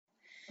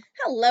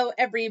Hello,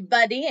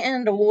 everybody,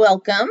 and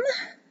welcome.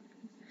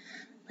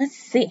 Let's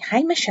see.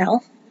 Hi,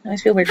 Michelle. I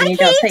always feel weird when you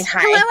don't say hi.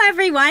 Hello,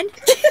 everyone.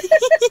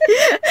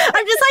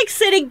 I'm just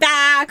sitting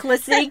back,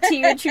 listening to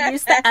you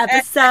introduce the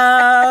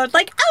episode.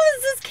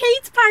 This is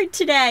Kate's part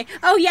today.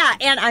 Oh, yeah,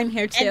 and I'm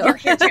here too. And you're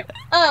here too.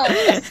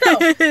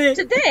 So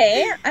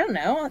today, I don't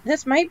know,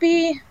 this might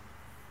be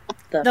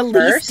the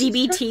least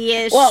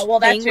DBT-ish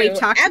thing we've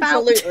talked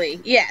about.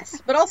 Absolutely,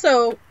 yes. But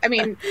also,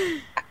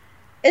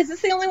 is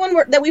this the only one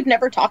that we've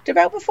never talked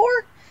about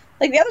before?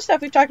 The other stuff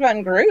we've talked about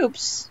in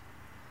groups,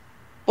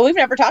 but we've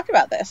never talked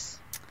about this.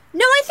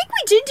 No, I think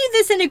we did do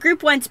this in a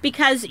group once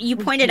because you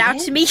pointed out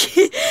to me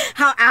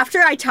how after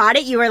I taught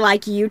it, you were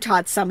like, you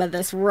taught some of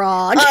this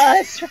wrong.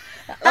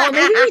 Oh,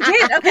 maybe we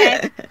did.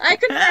 Okay. I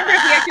couldn't remember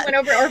if we actually went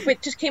over or if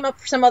it just came up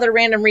for some other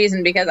random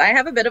reason because I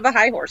have a bit of a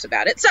high horse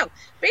about it. So,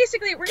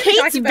 basically, we're going to talk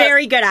about... Kate's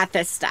very good at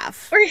this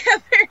stuff.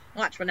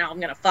 Watch, but now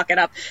I'm going to fuck it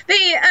up.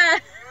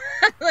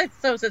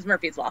 So says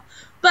Murphy's Law.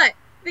 But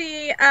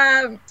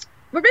we're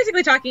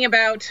basically talking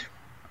about...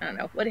 I don't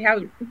know,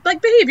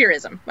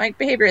 behaviorism,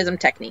 behaviorism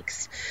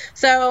techniques.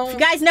 So... You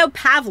guys know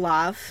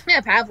Pavlov. Yeah,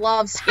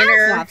 Pavlov,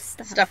 Skinner,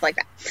 stuff like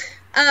that.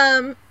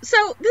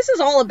 So this is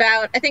all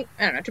about,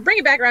 to bring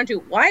it back around to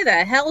why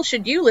the hell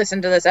should you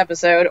listen to this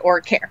episode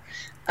or care?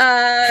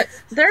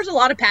 There's a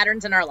lot of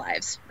patterns in our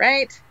lives,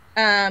 right?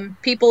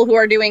 People who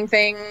are doing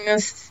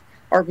things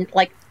or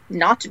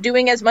not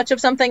doing as much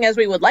of something as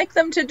we would like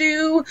them to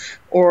do,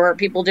 or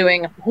people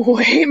doing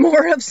way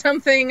more of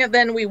something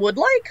than we would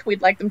like.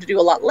 We'd like them to do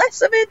a lot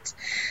less of it.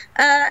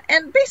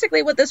 And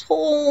basically what this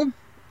whole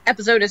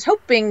episode is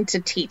hoping to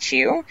teach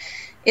you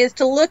is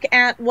to look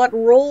at what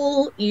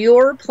role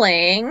you're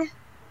playing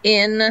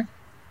in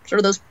sort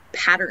of those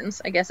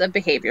patterns, I guess, of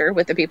behavior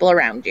with the people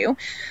around you,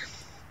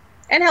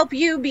 and help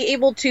you be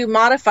able to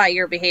modify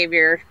your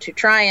behavior to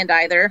try and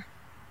either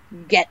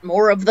get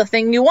more of the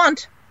thing you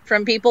want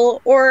from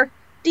people or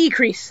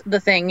decrease the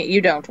thing you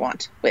don't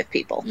want with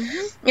people.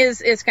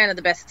 Is kind of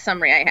the best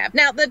summary I have.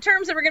 Now, the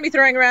terms that we're going to be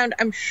throwing around,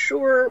 I'm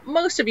sure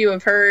most of you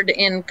have heard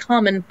in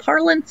common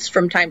parlance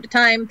from time to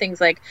time, things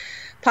like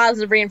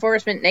positive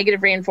reinforcement,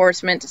 negative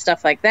reinforcement,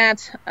 stuff like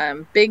that.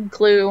 Big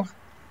clue,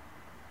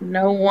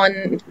 no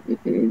one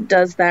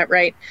does that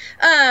right.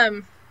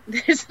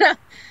 There's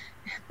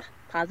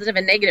positive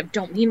and negative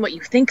don't mean what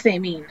you think they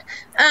mean.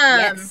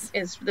 Yes.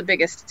 Is the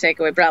biggest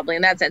takeaway probably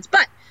in that sense.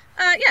 But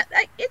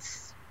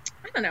it's,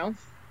 I don't know,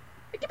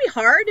 it can be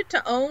hard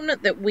to own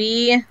that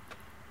we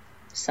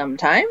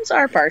sometimes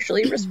are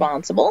partially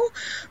responsible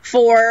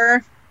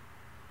for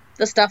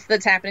the stuff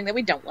that's happening that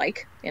we don't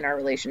like in our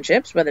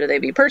relationships, whether they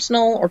be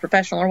personal or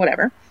professional or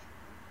whatever.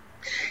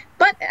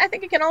 But I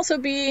think it can also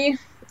be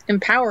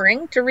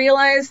empowering to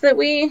realize that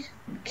we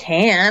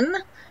can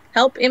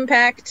help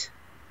impact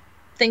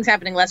things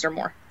happening less or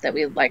more that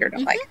we like or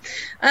don't like.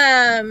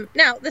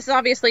 Now, this is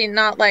obviously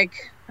not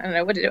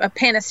a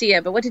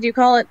panacea, but what did you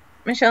call it,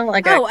 Michelle?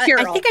 A cure-all.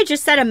 I think I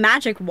just said a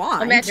magic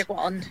wand. A magic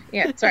wand.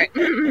 Yeah, sorry.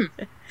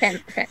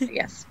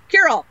 Yes.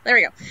 Cure-all. There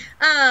we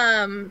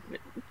go.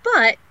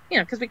 But,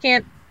 because we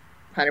can't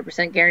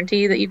 100%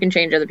 guarantee that you can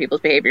change other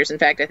people's behaviors. In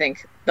fact, I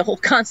think the whole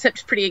concept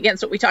is pretty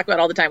against what we talk about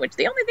all the time, which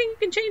the only thing you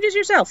can change is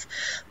yourself.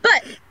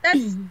 But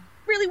that's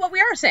really what we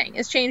are saying,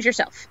 is change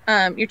yourself.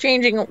 You're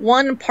changing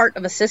one part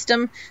of a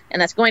system,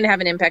 and that's going to have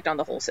an impact on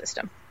the whole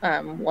system,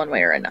 one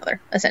way or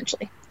another,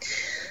 essentially.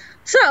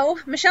 So,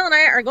 Michelle and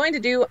I are going to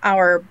do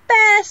our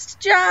best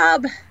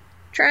job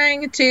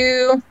trying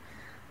to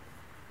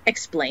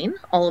explain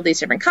all of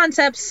these different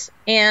concepts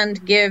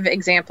and give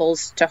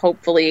examples to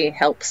hopefully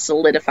help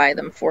solidify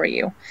them for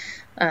you.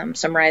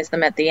 Summarize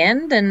them at the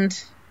end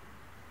and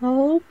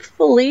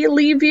hopefully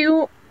leave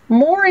you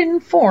more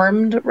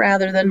informed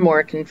rather than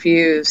more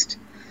confused.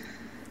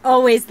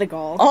 Always the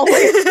goal.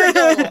 Always the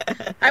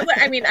goal.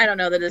 I don't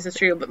know that this is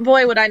true, but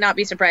boy, would I not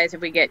be surprised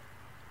if we get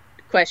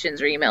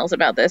questions or emails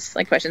about this,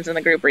 questions in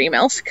the group or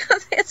emails,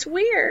 because it's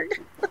weird.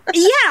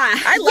 Yeah.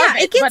 I love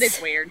it, but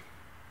it's weird.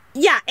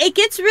 Yeah, it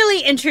gets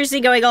really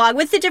interesting going along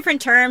with the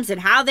different terms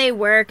and how they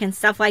work and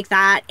stuff like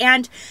that.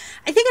 And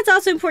I think it's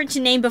also important to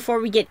name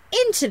before we get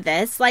into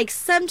this,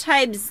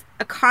 sometimes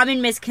a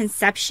common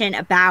misconception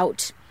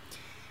about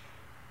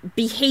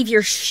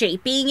behavior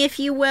shaping, if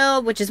you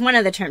will, which is one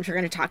of the terms we're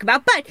going to talk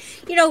about. But,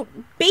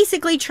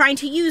 basically trying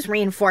to use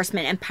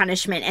reinforcement and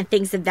punishment and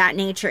things of that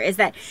nature is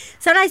that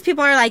sometimes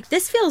people are like,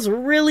 this feels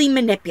really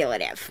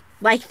manipulative.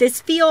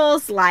 This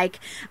feels like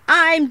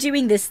I'm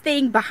doing this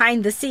thing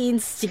behind the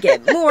scenes to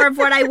get more of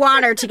what I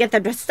want or to get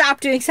them to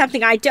stop doing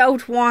something I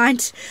don't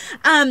want.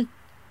 And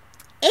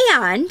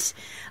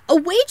a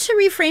way to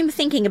reframe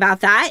thinking about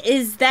that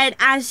is that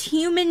as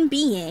human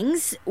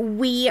beings,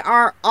 we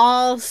are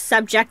all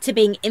subject to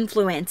being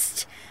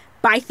influenced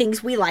by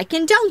things we like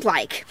and don't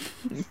like.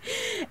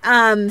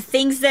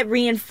 Things that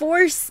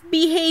reinforce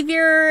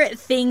behavior,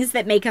 things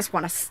that make us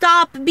want to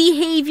stop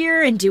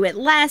behavior and do it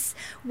less.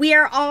 We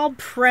are all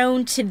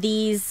prone to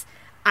these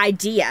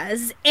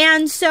ideas.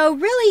 And so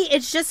really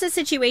it's just a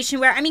situation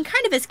where,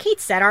 kind of as Kate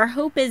said, our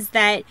hope is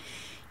that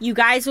you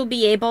guys will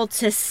be able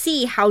to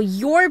see how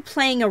you're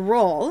playing a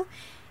role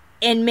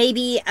in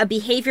maybe a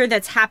behavior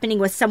that's happening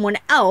with someone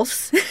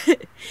else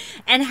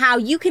and how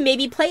you can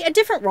maybe play a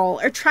different role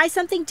or try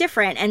something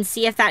different and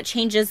see if that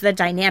changes the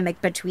dynamic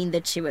between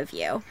the two of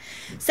you.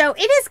 So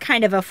it is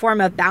kind of a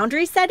form of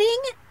boundary setting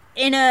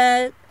in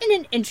an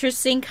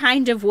interesting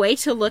kind of way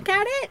to look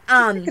at it.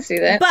 I can see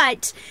that.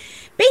 But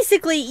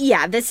basically,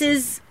 yeah, this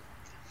is,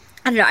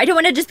 I don't know. I don't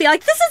want to just be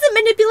like, this isn't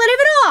manipulative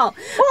at all.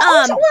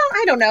 Well,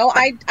 I don't know.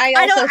 I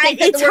also think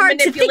that it's hard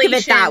to think of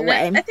it that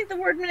way. I think the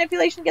word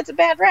manipulation gets a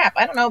bad rap.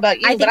 I don't know about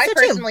you, but I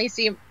personally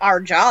see our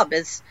job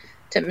is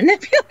to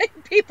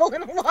manipulate people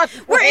in a lot of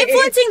ways. We're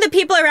influencing the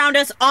people around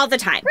us all the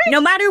time, right.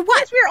 No matter what.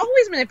 Yes, we're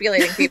always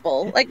manipulating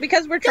people,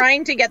 because we're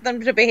trying to get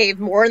them to behave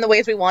more in the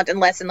ways we want and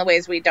less in the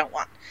ways we don't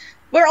want.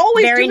 We're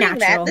always doing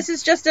that. This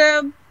is just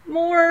a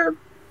more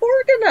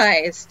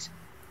organized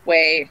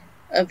way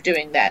of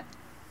doing that.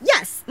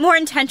 Yes, more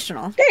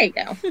intentional. There you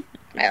go.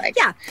 I like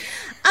it.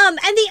 And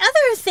the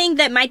other thing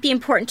that might be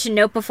important to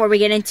note before we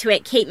get into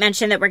it, Kate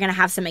mentioned that we're going to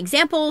have some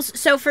examples.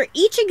 So for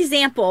each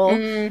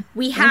example,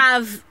 we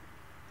have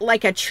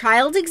like a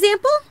child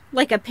example,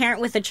 like a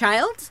parent with a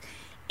child,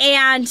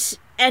 and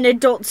an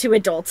adult to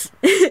adult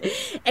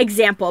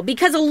example,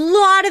 because a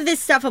lot of this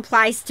stuff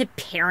applies to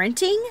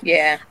parenting.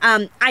 Yeah.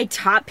 I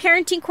taught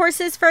parenting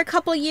courses for a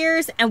couple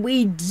years, and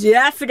we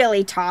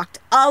definitely talked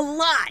a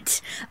lot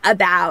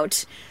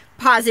about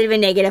positive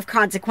and negative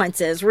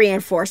consequences,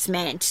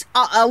 reinforcement,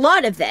 a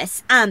lot of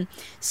this.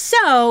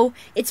 So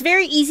it's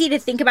very easy to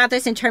think about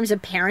this in terms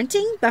of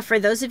parenting, but for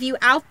those of you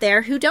out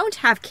there who don't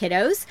have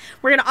kiddos,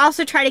 we're going to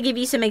also try to give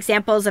you some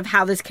examples of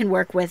how this can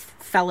work with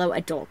fellow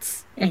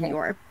adults in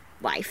your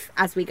life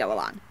as we go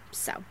along.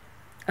 So,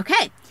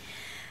 okay.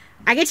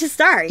 I get to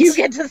start. You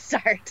get to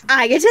start.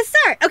 I get to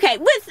start. Okay,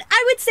 with,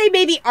 I would say,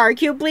 maybe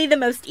arguably the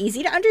most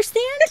easy to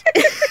understand.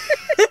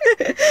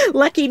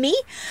 Lucky me.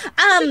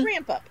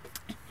 Ramp up.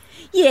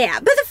 Yeah,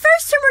 but the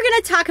first term we're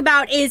going to talk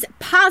about is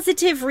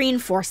positive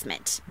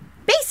reinforcement.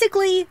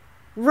 Basically,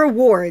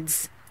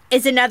 rewards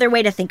is another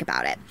way to think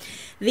about it.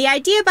 The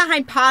idea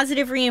behind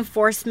positive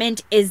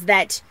reinforcement is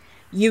that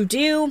you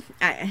do,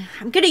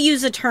 I'm going to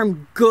use the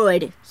term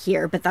good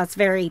here, but that's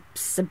very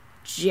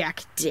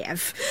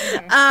subjective.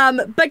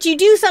 But you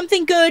do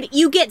something good,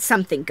 you get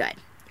something good.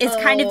 It's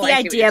kind of the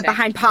idea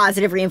behind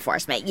positive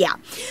reinforcement. Yeah.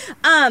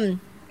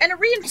 And a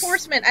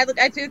reinforcement,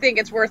 I do think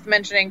it's worth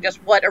mentioning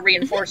just what a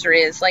reinforcer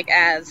is,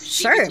 as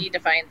CBT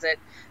defines it,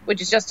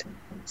 which is just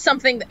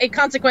something, a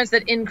consequence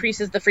that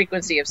increases the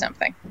frequency of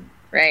something,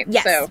 right?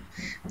 Yes. So,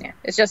 yeah,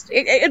 it's just,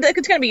 it's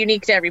going to be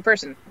unique to every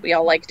person. We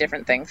all like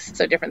different things,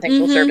 so different things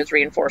will serve as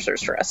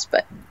reinforcers for us,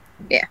 but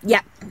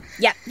yeah.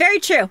 Yeah, very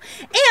true.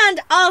 And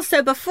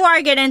also, before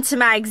I get into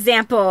my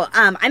example,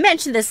 I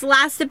mentioned this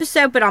last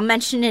episode, but I'll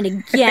mention it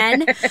again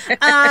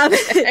because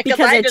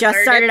it just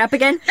started up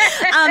again.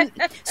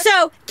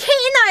 So, Kate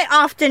and I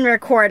often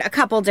record a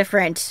couple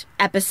different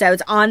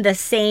episodes on the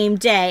same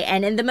day.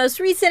 And in the most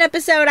recent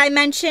episode, I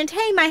mentioned,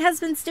 hey, my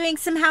husband's doing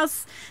some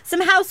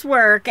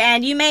housework,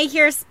 and you may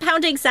hear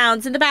pounding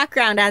sounds in the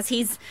background as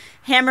he's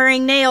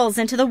hammering nails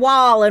into the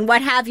wall and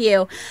what have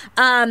you.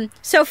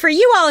 So for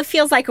you all, it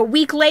feels like a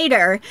week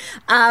later.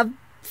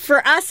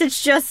 For us,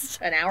 it's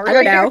just an hour. I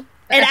don't know,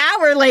 an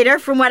hour later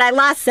from when I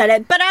last said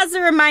it. But as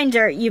a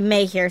reminder, you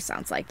may hear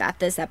sounds like that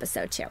this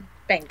episode too.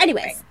 Bang,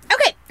 Anyways, bang.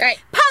 Okay. All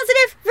right.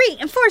 Positive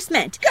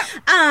reinforcement. Go.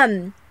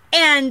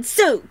 And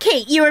so,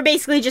 Kate, you were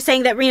basically just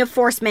saying that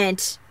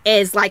reinforcement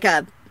is like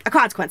a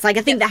consequence, like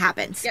a thing that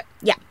happens. Yep.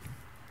 Yeah.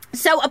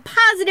 So a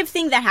positive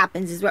thing that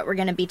happens is what we're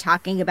going to be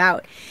talking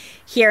about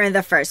here in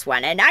the first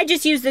one. And I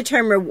just use the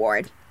term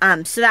reward.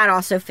 So that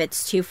also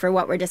fits too for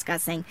what we're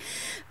discussing.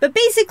 But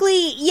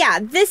basically, yeah,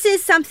 this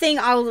is something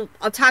I'll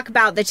talk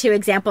about the two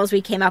examples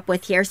we came up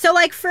with here. So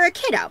like for a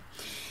kiddo,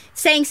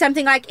 saying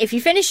something like, if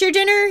you finish your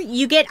dinner,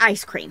 you get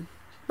ice cream,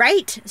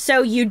 right?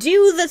 So you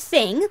do the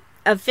thing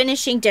of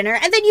finishing dinner,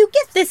 and then you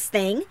get this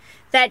thing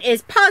that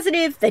is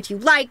positive, that you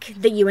like,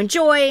 that you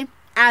enjoy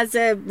as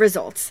a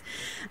result.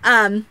 We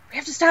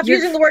have to stop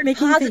using the word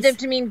positive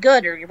to mean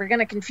good, or we're going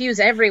to confuse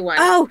everyone.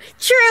 Oh,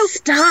 true.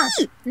 Stop.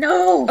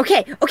 No.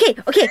 Okay.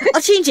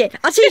 I'll change it.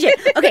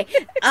 Okay.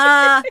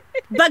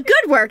 But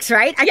good works,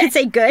 right? I can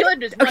say good.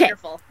 Good is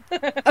wonderful.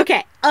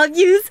 Okay. I'll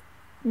use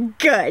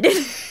good.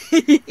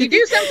 You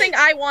do something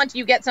I want,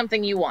 you get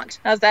something you want.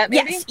 How's that,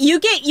 maybe? Yes, you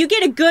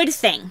get a good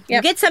thing. Yep.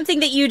 You get something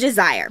that you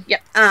desire.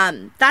 Yep.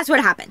 That's what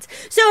happens.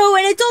 So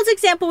an adult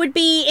example would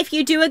be if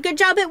you do a good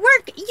job at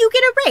work, you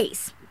get a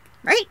raise,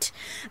 right?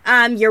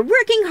 You're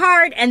working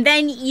hard, and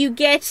then you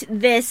get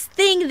this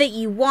thing that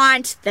you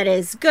want that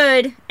is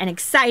good and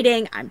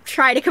exciting. I'm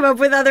trying to come up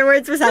with other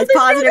words besides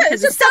positive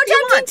because it's so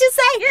tempting to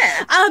say.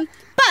 Yeah.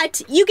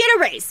 But you get a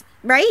raise,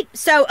 right?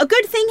 So a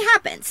good thing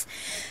happens.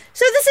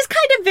 So this is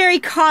kind of very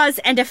cause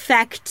and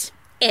effect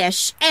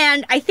ish.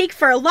 And I think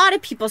for a lot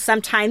of people,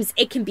 sometimes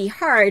it can be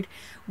hard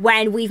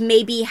when we've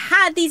maybe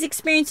had these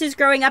experiences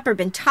growing up or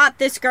been taught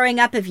this growing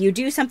up. If you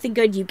do something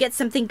good, you get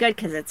something good,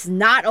 because it's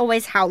not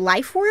always how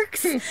life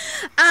works.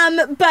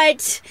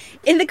 But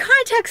in the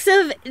context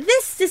of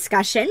this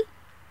discussion,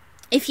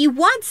 if you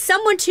want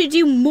someone to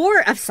do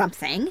more of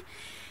something,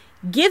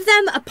 give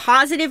them a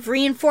positive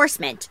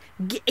reinforcement.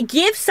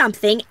 Give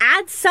something,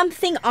 add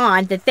something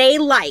on that they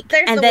like.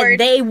 There's and the that word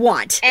they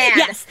want. Add.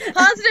 Yes.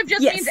 Positive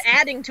just Yes. means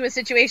adding to a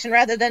situation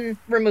rather than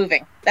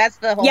removing. That's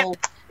the whole...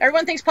 Yep.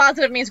 Everyone thinks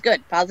positive means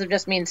good. Positive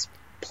just means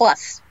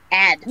plus,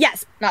 add.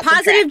 Yes. Not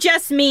Positive subtract.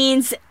 just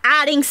means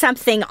adding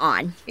something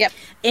on. Yep.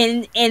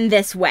 In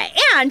this way.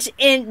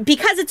 And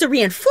because it's a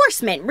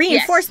reinforcement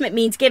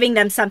means giving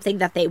them something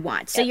that they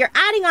want. So Yep. you're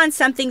adding on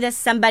something that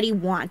somebody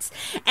wants.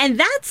 And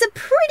that's a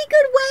pretty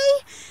good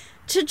way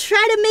to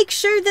try to make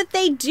sure that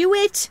they do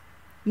it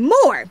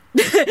more.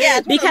 Yeah,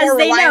 it's because one of the more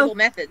they reliable know,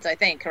 methods, I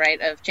think, right,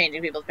 of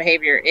changing people's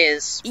behavior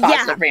is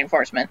positive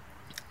reinforcement.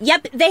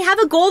 yep, they have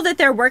a goal that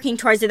they're working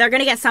towards, and they're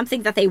going to get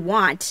something that they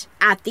want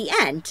at the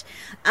end,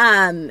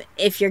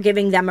 if you're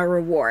giving them a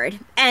reward.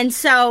 And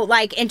so,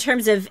 like, in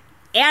terms of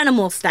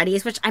animal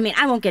studies, which, I mean,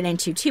 I won't get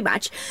into too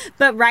much,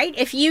 but, right,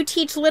 if you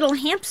teach little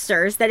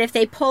hamsters that if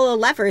they pull a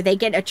lever, they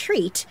get a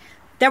treat,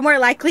 they're more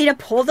likely to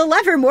pull the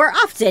lever more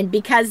often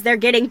because they're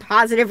getting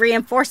positive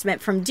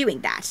reinforcement from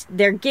doing that.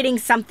 They're getting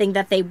something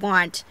that they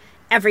want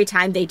every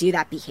time they do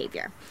that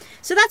behavior.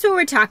 So that's what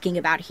we're talking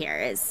about here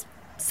is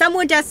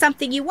someone does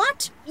something you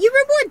want, you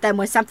reward them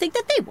with something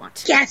that they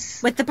want.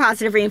 Yes. With the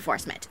positive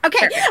reinforcement.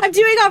 Okay, Perfect. I'm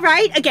doing all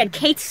right. Again,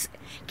 Kate's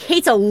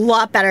a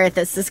lot better at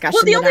this discussion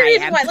Well, the than only I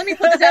reason am. why, let me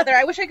put this out there,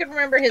 I wish I could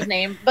remember his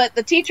name, but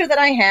the teacher that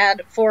I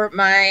had for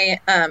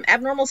my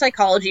abnormal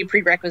psychology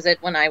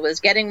prerequisite when I was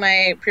getting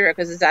my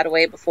prerequisites out of the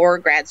way before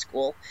grad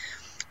school,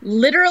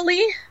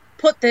 literally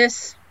put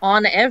this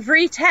on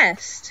every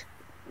test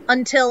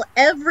until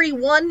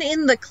everyone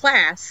in the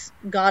class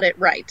got it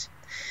right.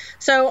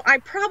 So I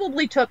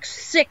probably took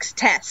 6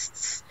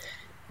 tests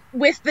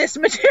with this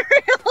material.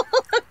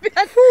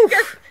 Because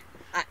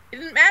it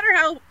didn't matter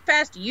how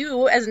fast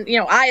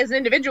I as an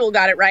individual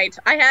got it right.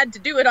 I had to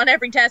do it on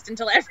every test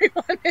until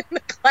everyone in the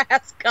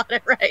class got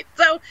it right.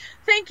 So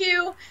thank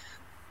you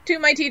to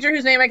my teacher,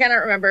 whose name I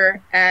cannot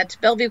remember, at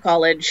Bellevue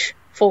College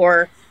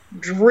for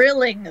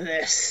drilling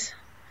this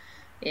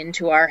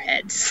into our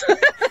heads.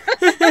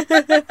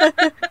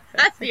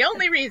 That's the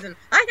only reason.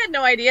 I had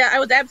no idea. I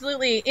was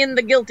absolutely in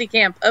the guilty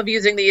camp of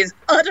using these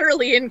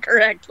utterly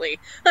incorrectly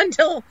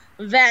until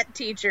that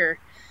teacher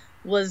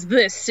was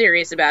this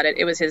serious about it.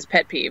 It was his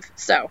pet peeve.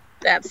 So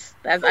that's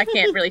I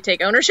can't really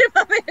take ownership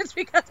of it. It's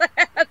because I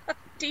had a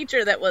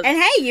teacher that was...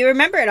 And hey, you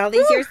remember it all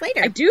these years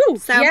later. I do.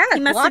 So yeah, he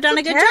must have done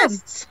a good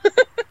tests. job.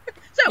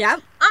 So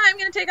Yep. I'm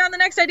going to take on the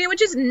next idea,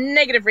 which is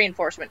negative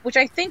reinforcement, which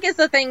I think is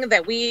the thing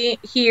that we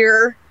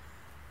hear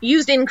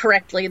used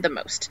incorrectly the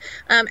most.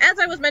 As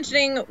I was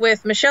mentioning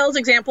with Michelle's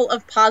example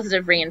of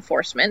positive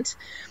reinforcement,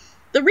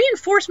 the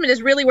reinforcement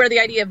is really where the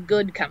idea of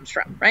good comes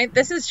from, right?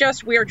 This is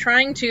just, we are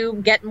trying to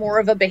get more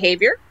of a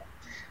behavior.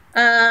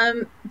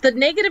 The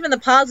negative and the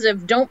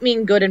positive don't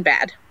mean good and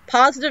bad.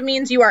 Positive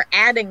means you are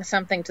adding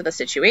something to the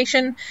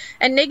situation,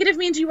 and negative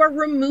means you are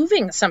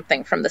removing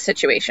something from the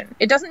situation.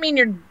 It doesn't mean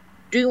you're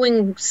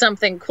doing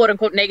something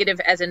quote-unquote negative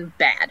as in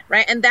bad,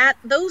 right? And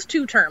those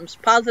two terms,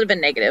 positive and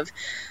negative,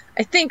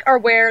 I think are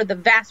where the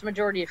vast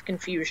majority of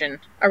confusion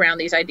around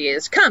these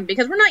ideas come,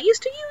 because we're not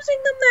used to using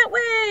them that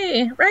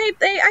way, right?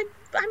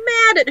 I'm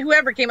mad at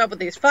whoever came up with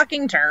these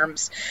fucking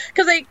terms,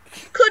 because they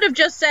could have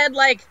just said,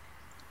 like,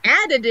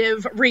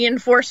 additive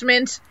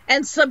reinforcement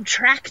and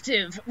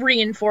subtractive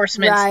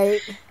reinforcement.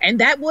 Right. And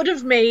that would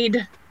have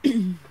made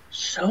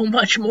so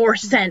much more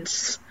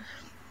sense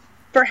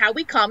for how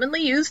we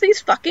commonly use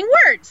these fucking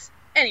words.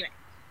 Anyway,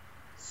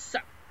 so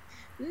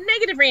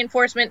negative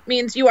reinforcement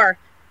means you are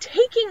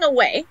taking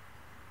away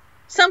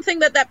something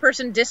that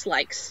person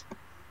dislikes,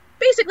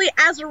 basically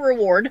as a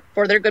reward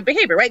for their good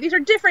behavior, right? These are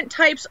different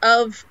types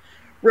of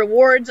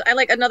rewards. I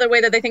like another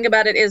way that they think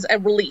about it is a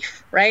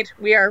relief, right?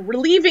 We are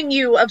relieving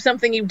you of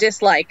something you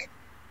dislike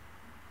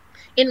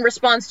in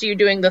response to you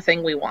doing the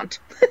thing we want.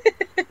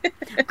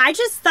 I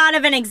just thought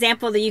of an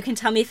example that you can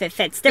tell me if it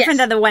fits. Different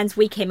than the ones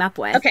we came up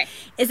with. Okay.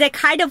 Is it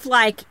kind of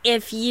like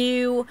if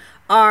you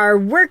are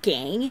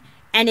working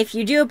and if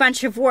you do a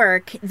bunch of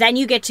work, then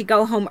you get to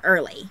go home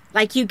early.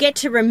 Like you get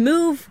to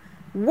remove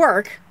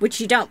work,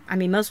 which you don't, I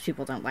mean, most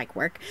people don't like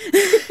work.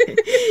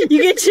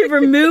 You get to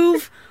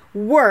remove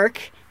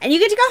work and you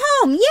get to go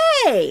home.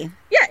 Yay!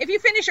 Yeah, if you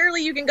finish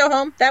early, you can go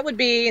home. That would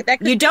be...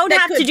 You don't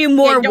have to do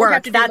more work. You don't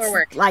have to do That's more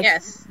work. like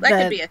yes, that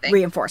could be a thing.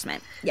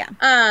 Reinforcement. Yeah.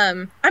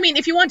 I mean,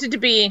 if you wanted to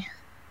be...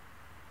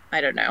 I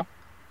don't know.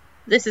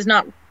 This is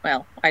not...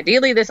 Well,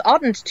 ideally, this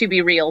oughtn't to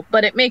be real,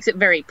 but it makes it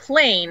very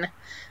plain.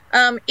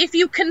 If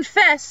you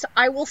confess,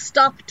 I will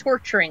stop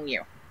torturing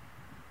you.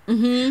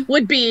 Mm-hmm.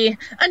 Would be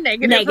a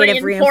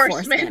negative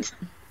reinforcement.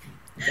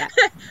 Yeah.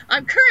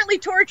 I'm currently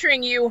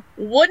torturing you.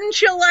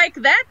 Wouldn't you like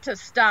that to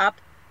stop?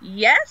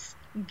 Yes?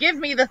 Give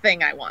me the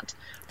thing I want.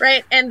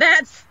 Right? And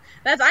that's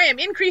I am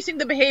increasing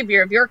the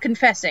behavior of your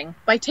confessing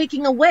by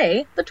taking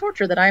away the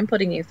torture that I am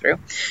putting you through.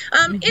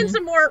 In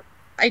some more,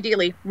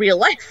 ideally, real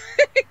life.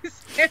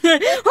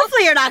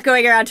 Hopefully you're not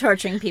going around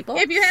torturing people.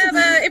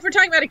 If we're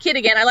talking about a kid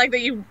again, I like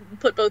that you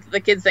put both of the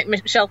kids that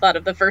Michelle thought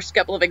of the first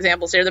couple of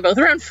examples here. They're both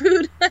around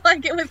food. I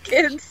like it with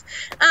kids.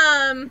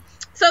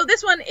 So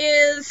this one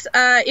is,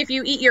 if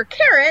you eat your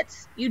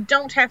carrots, you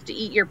don't have to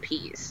eat your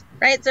peas,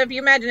 right? So if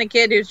you imagine a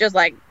kid who's just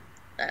like,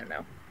 I don't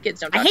know,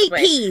 kids don't talk I hate this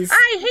way. peas.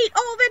 I hate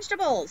all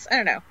vegetables. I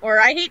don't know. Or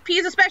I hate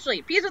peas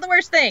especially. Peas are the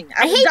worst thing.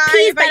 I hate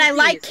peas, but I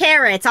like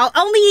carrots. I'll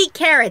only eat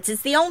carrots.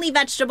 It's the only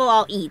vegetable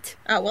I'll eat.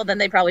 Oh, well, then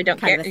they probably don't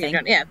care.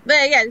 Yeah.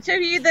 But yeah, so I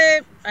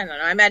don't know,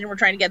 I imagine we're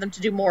trying to get them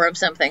to do more of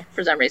something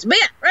for some reason. But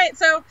yeah, right,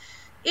 so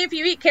if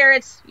you eat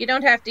carrots, you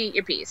don't have to eat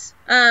your peas.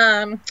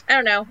 I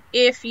don't know,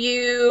 if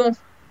you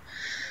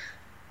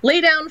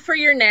lay down for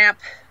your nap,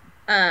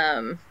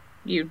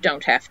 you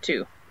don't have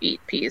to eat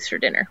peas for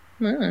dinner.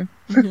 Right?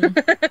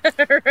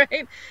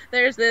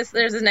 There's this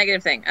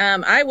negative thing.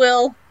 I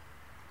will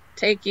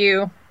take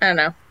you, I don't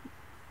know,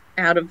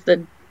 out of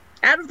the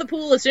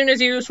pool as soon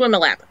as you swim a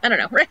lap. I don't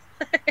know, right?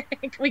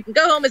 We can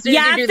go home as soon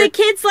as you do the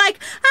kid's like,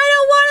 I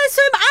don't want to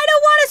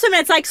swim.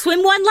 And it's like,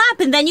 swim one lap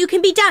and then you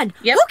can be done.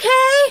 Yep.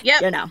 Okay.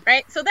 Yep. You know.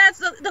 Right? So that's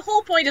the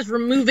whole point, is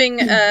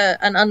removing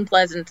an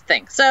unpleasant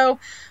thing. So,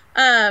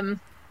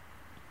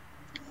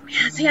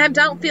 see, I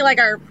don't feel like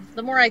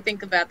the more I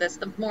think about this,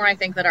 the more I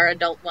think that our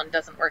adult one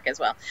doesn't work as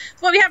well. So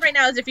what we have right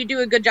now is, if you do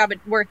a good job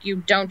at work, you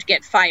don't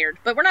get fired.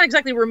 But we're not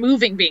exactly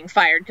removing being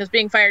fired, because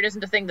being fired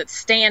isn't a thing that's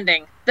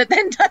standing, that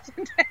then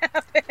doesn't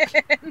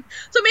happen.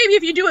 So maybe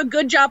if you do a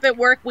good job at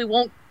work,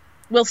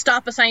 we'll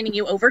stop assigning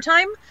you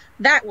overtime.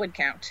 That would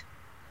count.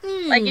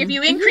 Like, if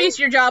you increase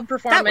your job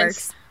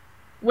performance,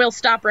 we'll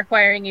stop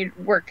requiring you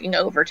working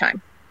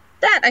overtime.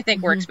 That, I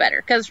think, works better,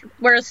 because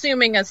we're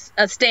assuming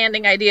a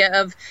standing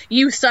idea of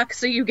you suck,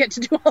 so you get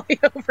to do all the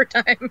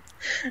overtime.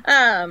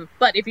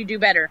 But if you do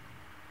better,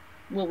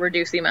 we'll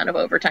reduce the amount of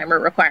overtime we're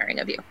requiring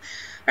of you.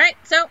 Right?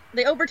 So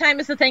the overtime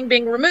is the thing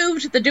being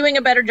removed. The doing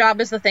a better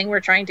job is the thing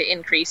we're trying to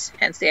increase,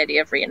 hence the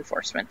idea of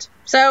reinforcement.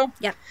 So,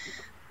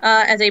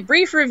 as a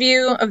brief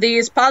review of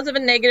these, positive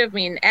and negative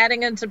mean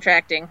adding and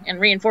subtracting,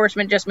 and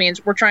reinforcement just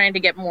means we're trying to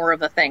get more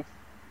of a thing.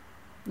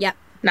 Yep.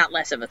 Not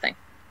less of a thing.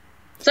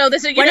 So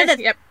this is...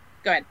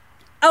 Go ahead.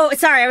 Oh,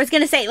 sorry. I was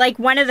going to say, like,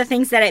 one of the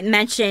things that it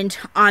mentioned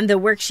on the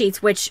worksheets,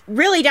 which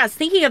really does,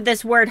 thinking of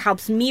this word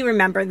helps me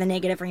remember the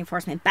negative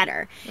reinforcement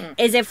better,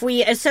 is if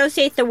we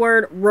associate the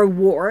word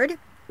reward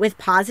with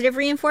positive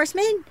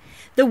reinforcement,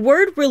 the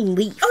word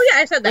relief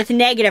I said that. with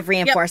negative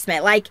reinforcement.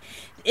 Yep. Like,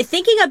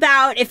 thinking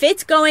about if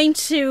it's going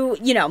to,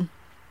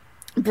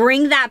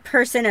 bring that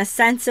person a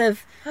sense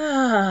of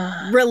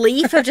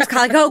relief of just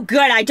kind of like, oh,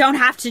 good, I don't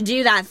have to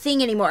do that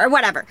thing anymore, or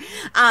whatever.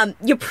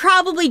 You're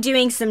probably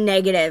doing some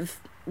negative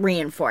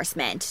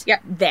reinforcement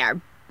there.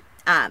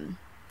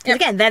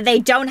 Again, that they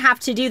don't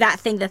have to do that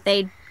thing that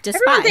they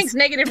despise. Everyone thinks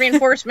negative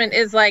reinforcement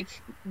is like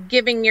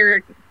giving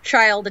your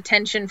child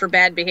attention for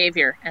bad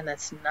behavior, and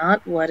that's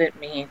not what it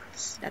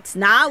means. That's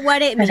not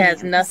what it means. It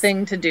has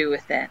nothing to do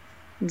with that.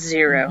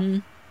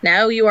 Zero.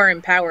 Now you are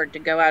empowered to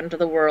go out into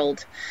the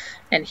world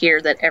and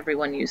hear that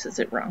everyone uses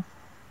it wrong.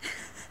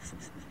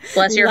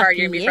 Bless your heart,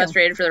 you're going to be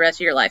frustrated for the rest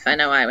of your life. I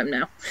know I am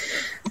now.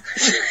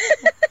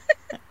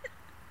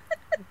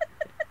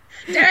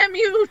 Damn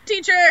you,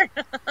 teacher!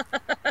 All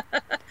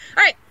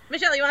right,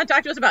 Michelle, you want to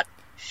talk to us about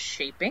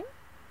shaping?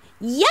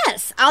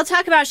 Yes, I'll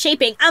talk about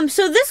shaping.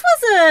 So this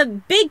was a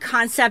big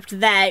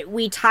concept that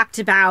we talked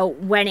about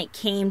when it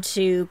came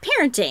to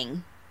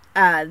parenting.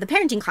 The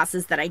parenting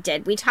classes that I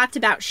did, we talked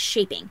about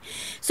shaping.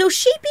 So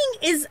shaping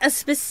is a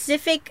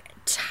specific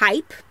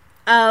type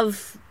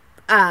of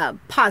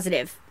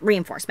positive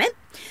reinforcement.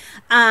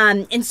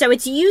 And so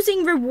it's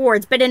using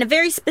rewards, but in a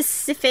very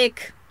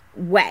specific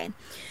way.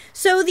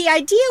 So the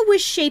idea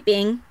with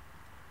shaping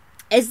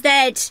is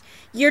that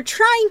you're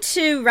trying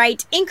to,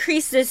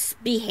 increase this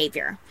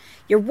behavior.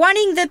 You're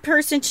wanting the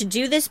person to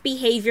do this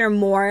behavior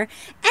more, and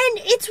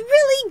it's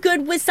really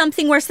good with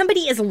something where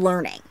somebody is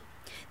learning.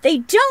 They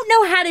don't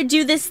know how to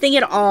do this thing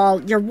at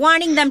all. You're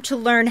wanting them to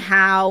learn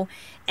how,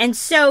 and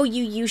so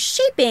you use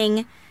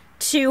shaping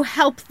to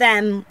help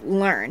them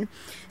learn.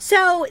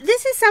 So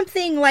this is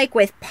something like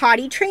with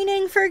potty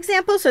training, for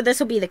example. So this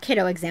will be the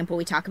kiddo example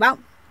we talk about.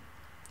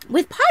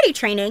 With potty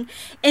training,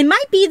 it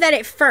might be that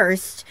at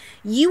first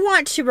you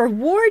want to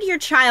reward your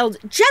child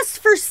just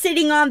for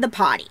sitting on the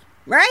potty,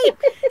 right?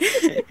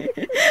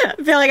 I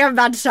feel like I'm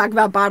about to talk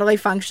about bodily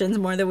functions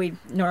more than we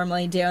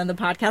normally do on the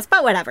podcast,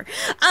 but whatever.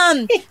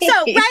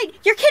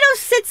 Your kiddo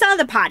sits on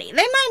the potty. They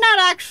might not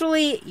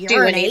actually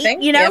urinate,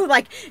 anything, they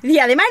might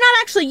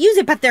not actually use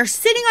it, but they're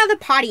sitting on the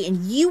potty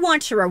and you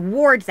want to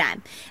reward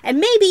them. And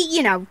maybe,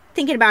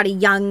 thinking about a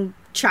young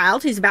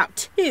child who's about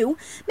 2, maybe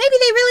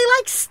they really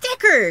like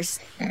stickers.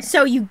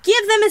 So you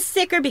give them a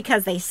sticker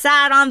because they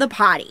sat on the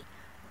potty.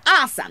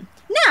 Awesome.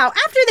 Now,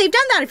 after they've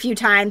done that a few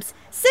times,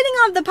 sitting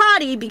on the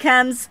potty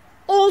becomes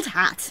Old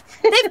hat.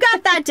 They've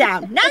got that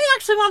down. Now you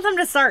actually want them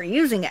to start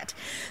using it.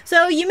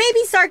 So you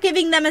maybe start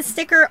giving them a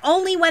sticker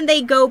only when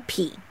they go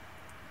pee.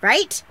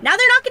 Right? Now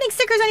they're not getting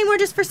stickers anymore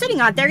just for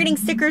sitting on it. They're getting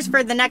stickers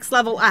for the next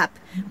level up,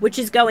 which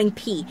is going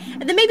pee.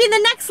 And then maybe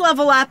the next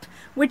level up,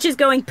 which is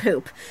going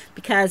poop.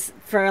 Because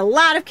for a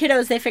lot of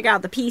kiddos, they figure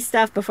out the pee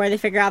stuff before they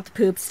figure out the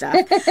poop stuff.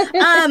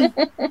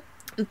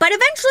 But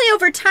eventually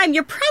over time,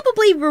 you're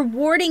probably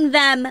rewarding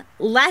them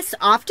less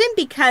often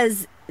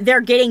because they're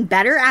getting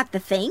better at the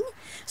thing.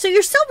 So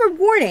you're still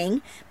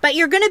rewarding, but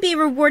you're going to be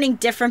rewarding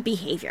different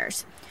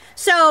behaviors.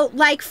 So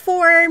like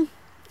for,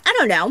 I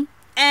don't know,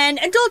 an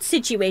adult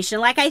situation,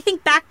 like I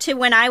think back to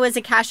when I was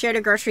a cashier at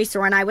a grocery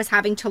store and I was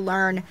having to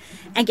learn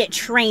and get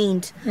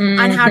trained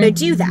on how to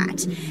do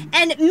that.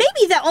 And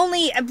maybe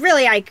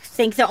I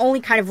think the only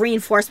kind of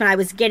reinforcement I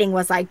was getting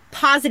was like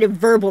positive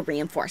verbal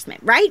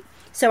reinforcement, right?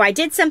 So I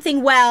did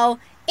something well,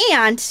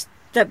 and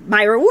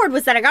my reward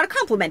was that I got a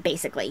compliment,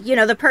 basically. You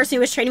know, the person who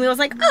was training me was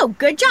like, oh,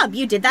 good job,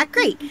 you did that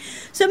great.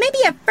 So maybe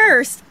at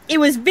first, it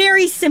was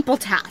very simple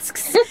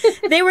tasks.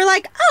 They were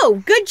like,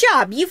 oh, good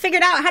job, you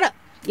figured out how to,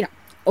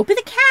 open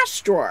the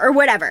cash drawer or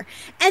whatever.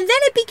 And then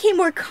it became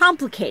more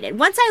complicated.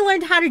 Once I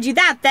learned how to do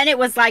that, then it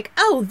was like,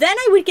 oh, then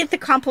I would get the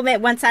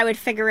compliment once I would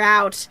figure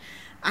out,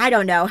 I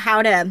don't know,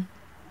 how to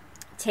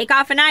take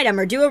off an item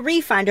or do a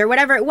refund or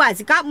whatever it was.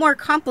 It got more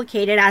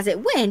complicated as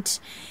it went.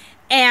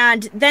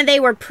 And then they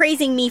were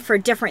praising me for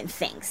different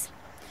things.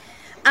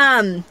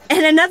 And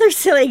another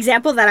silly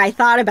example that I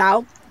thought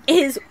about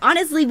is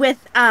honestly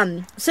with,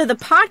 so the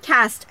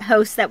podcast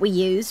host that we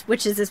use,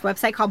 which is this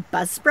website called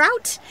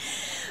Buzzsprout.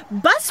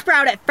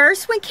 Buzzsprout at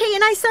first, when Kate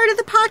and I started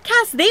the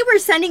podcast, they were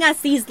sending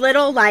us these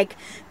little, like,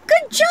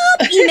 good job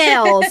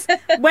emails.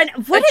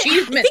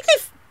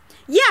 Achievements.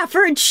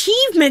 For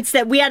achievements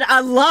that we had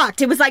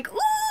unlocked. It was like,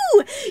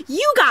 ooh,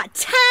 you got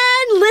 10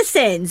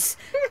 listens.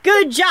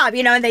 Good job.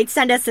 And they'd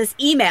send us this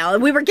email.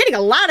 And we were getting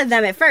a lot of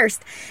them at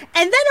first.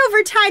 And then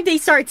over time, they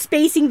start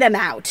spacing them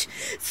out.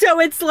 So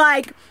it's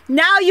like,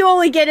 now you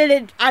only get it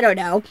in, I don't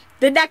know.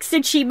 The next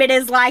achievement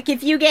is like,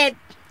 if you get,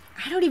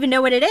 I don't even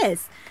know what it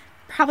is.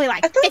 Probably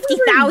like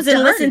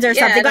 50,000 listens or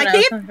something. Like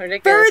they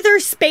get further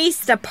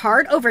spaced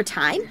apart over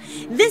time.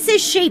 This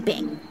is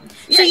shaping.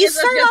 Yeah, so you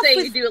start off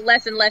with, you do it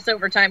less and less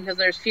over time because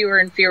there's fewer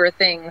and fewer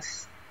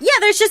things. Yeah,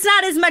 there's just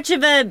not as much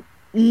of a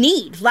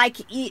need. Like,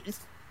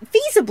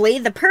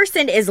 feasibly, the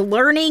person is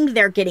learning,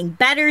 they're getting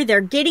better,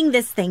 they're getting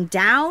this thing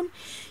down.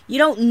 You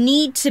don't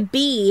need to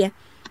be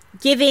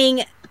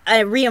giving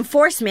a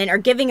reinforcement or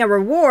giving a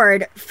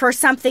reward for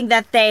something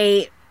that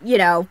they,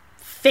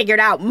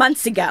 figured out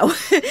months ago.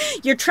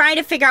 You're trying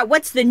to figure out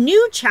what's the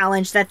new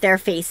challenge that they're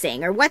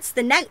facing or what's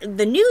the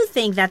new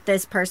thing that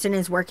this person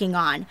is working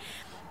on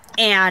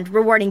and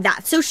rewarding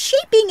that. So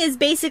shaping is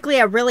basically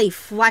a really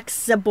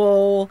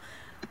flexible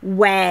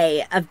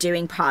way of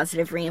doing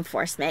positive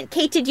reinforcement.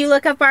 Kate, did you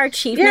look up our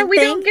achievement Yeah, we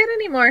thing? don't get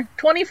any more.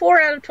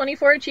 24 out of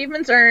 24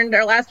 achievements earned.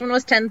 Our last one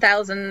was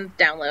 10,000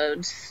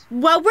 downloads.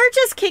 Well, we're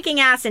just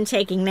kicking ass and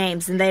taking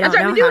names, and they don't know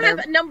how to we do have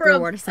a number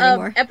of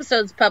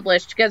episodes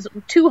published, because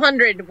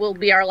 200 will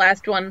be our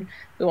last one.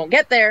 We won't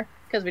get there,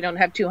 because we don't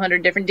have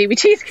 200 different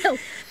DBT skills.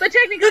 But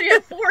technically, we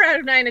have 4 out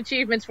of 9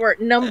 achievements for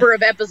number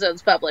of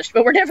episodes published.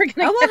 But we're never going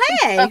to. Oh well,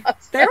 hey,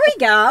 there we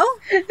go.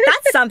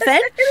 That's something.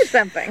 It is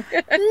something.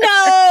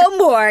 No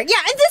more.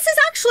 Yeah, and this is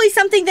actually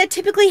something that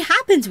typically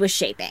happens with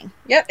shaping.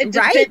 Yep,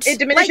 it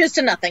diminishes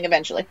to nothing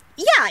eventually.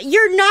 Yeah,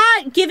 you're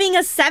not giving a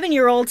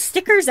 7-year-old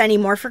stickers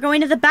anymore for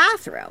going to the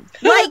bathroom.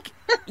 Like,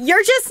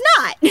 you're just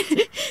not.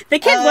 The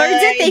kid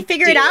learns it, they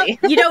figure it out.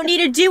 You don't need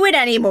to do it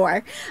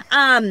anymore.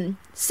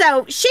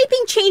 So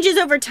shaping changes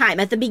over time.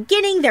 At the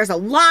beginning, there's a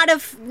lot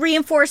of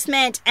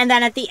reinforcement, and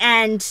then at the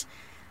end,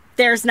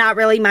 there's not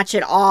really much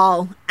at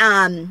all.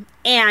 And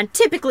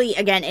typically,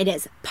 again, it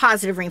is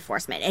positive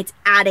reinforcement. It's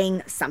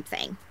adding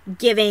something,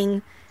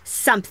 giving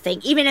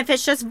something, even if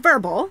it's just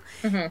verbal,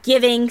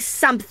 giving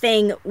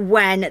something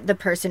when the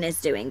person is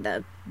doing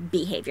the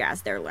behavior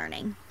as they're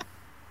learning.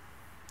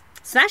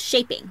 So that's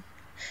shaping.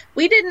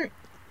 We didn't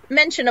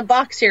mention a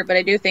box here, but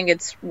I do think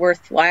it's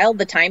worthwhile,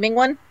 the timing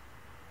one,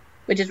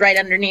 which is right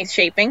underneath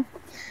shaping,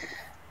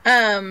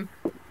 where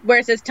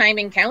it says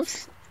timing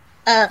counts.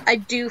 I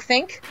do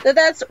think that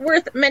that's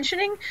worth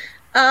mentioning.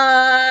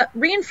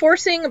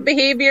 Reinforcing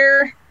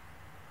behavior,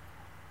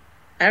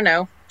 I don't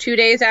know, 2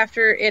 days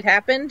after it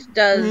happened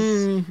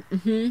does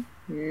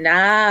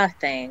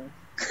nothing.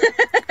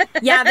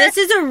 Yeah, this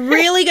is a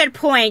really good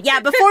point. Yeah,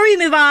 before we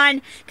move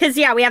on, because,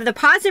 we have the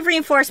positive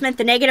reinforcement,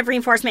 the negative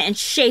reinforcement, and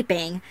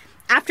shaping.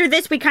 After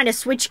this, we kind of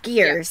switch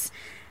gears. Yeah.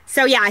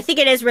 So, I think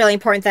it is really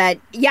important that,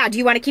 do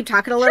you want to keep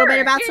talking a little bit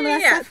about some of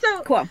that stuff?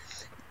 So, cool.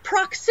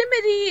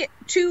 Proximity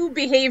to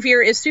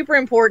behavior is super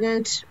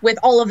important with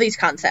all of these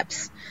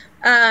concepts.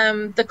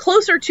 The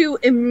closer to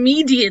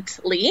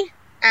immediately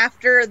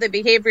after the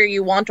behavior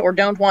you want or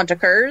don't want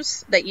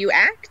occurs that you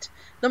act,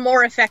 the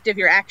more effective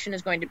your action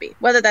is going to be.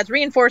 Whether that's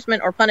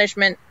reinforcement or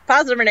punishment,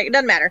 positive or negative,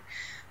 doesn't matter.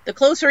 The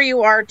closer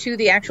you are to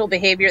the actual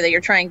behavior that you're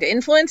trying to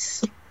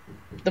influence,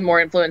 the more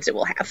influence it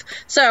will have.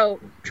 So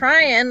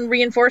try and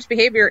reinforce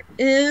behavior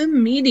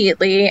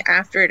immediately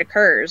after it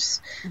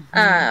occurs.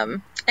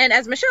 And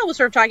as Michelle was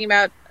sort of talking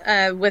about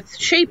with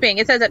shaping,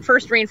 it says at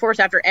first reinforce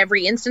after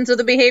every instance of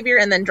the behavior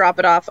and then drop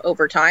it off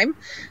over time.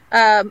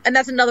 And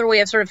that's another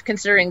way of sort of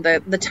considering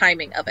the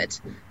timing of it.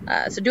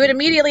 So do it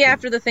immediately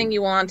after the thing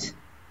you want,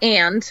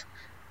 and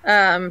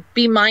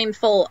be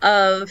mindful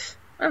of,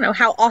 I don't know,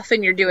 how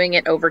often you're doing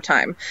it over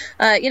time.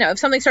 If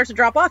something starts to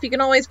drop off, you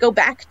can always go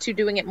back to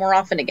doing it more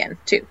often again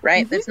too,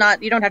 right? It's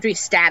not, you don't have to be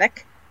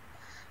static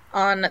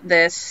on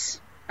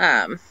this,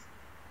 on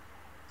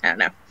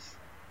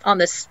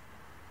this,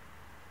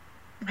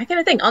 I kind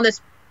of think on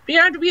this, you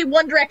don't have to be in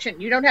one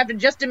direction. You don't have to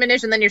just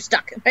diminish and then you're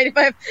stuck. Right?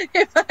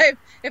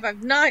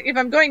 If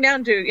I'm going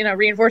down to,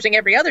 reinforcing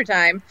every other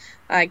time,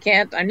 I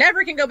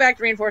never can go back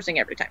to reinforcing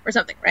every time or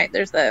something, right?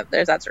 There's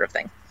that sort of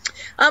thing.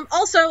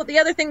 Also, the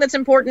other thing that's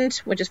important,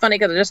 which is funny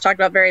because I just talked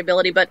about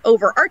variability, but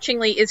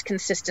overarchingly is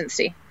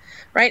consistency,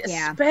 right?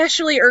 Yeah.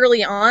 Especially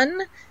early on,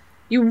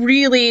 you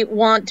really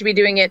want to be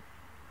doing it,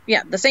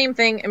 the same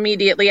thing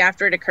immediately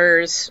after it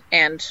occurs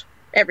and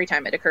every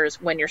time it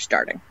occurs when you're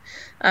starting.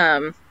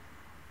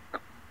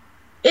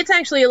 It's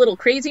actually a little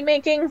crazy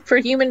making for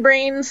human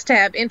brains to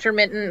have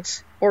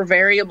intermittent or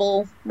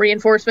variable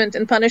reinforcement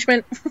and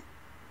punishment.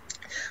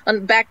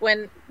 Back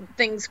when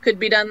things could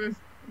be done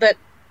that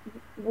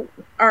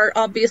are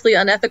obviously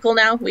unethical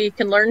now, we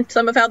can learn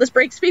some of how this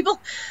breaks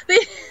people.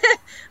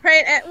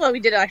 Right? Well, we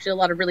did actually a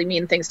lot of really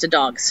mean things to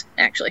dogs,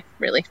 actually,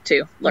 really,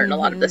 to learn a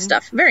lot of this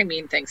stuff. Very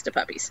mean things to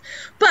puppies.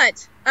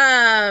 But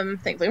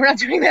thankfully, we're not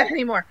doing that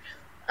anymore.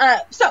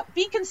 So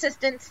be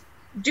consistent,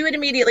 do it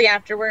immediately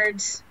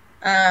afterwards,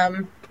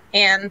 and,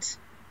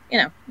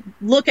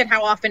 look at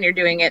how often you're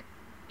doing it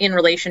in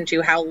relation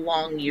to how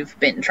long you've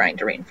been trying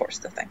to reinforce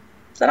the thing.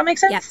 Does that all make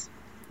sense?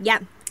 Yeah,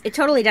 it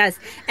totally does.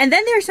 And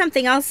then there's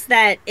something else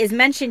that is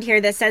mentioned here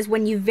that says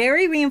when you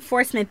vary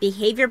reinforcement,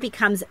 behavior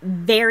becomes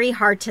very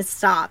hard to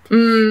stop.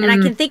 And I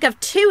can think of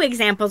 2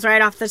 examples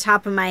right off the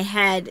top of my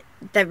head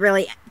that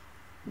really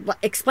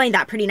explain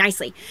that pretty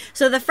nicely.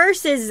 So the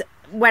first is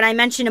what I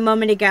mentioned a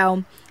moment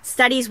ago,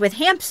 studies with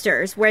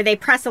hamsters where they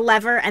press a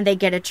lever and they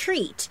get a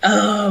treat.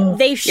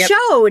 They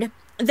showed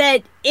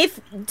that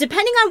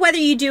depending on whether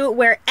you do it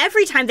where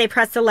every time they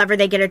press the lever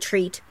they get a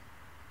treat,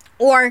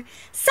 or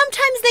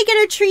sometimes they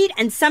get a treat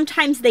and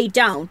sometimes they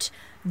don't,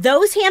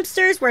 those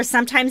hamsters where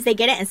sometimes they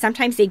get it and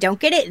sometimes they don't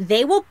get it,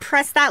 they will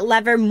press that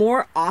lever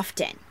more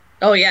often.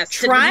 Oh, yes.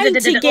 Trying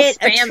to get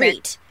a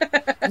treat.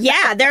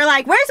 Yeah, they're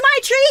like, where's my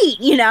treat?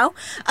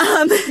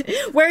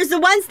 Whereas the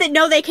ones that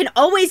know they can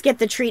always get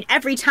the treat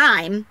every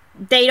time,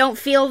 they don't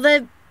feel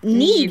the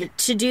need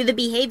to do the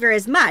behavior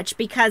as much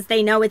because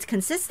they know it's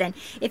consistent.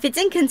 If it's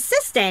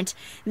inconsistent,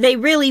 they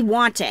really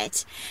want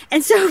it.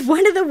 And so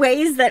one of the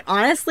ways that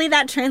honestly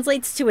that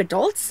translates to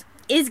adults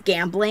is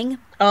gambling.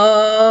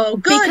 Oh,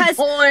 good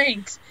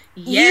point.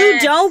 You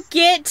don't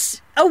get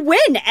a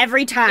win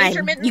every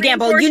time you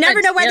gamble. You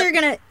never know whether you're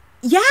going to...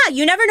 Yeah,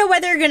 you never know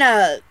whether you're going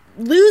to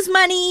lose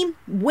money,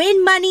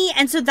 win money,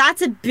 and so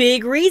that's a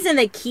big reason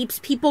that keeps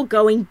people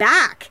going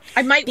back.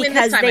 I might win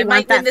this time, I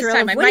might win this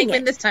time, I might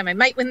win this time, I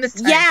might win this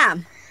time. Yeah.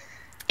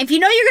 If you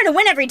know you're going to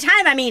win every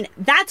time,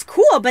 that's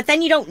cool, but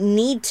then you don't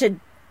need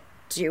to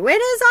do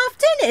it as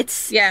often.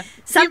 It's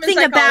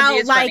something about,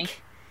 it's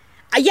like,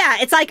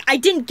 I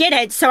didn't get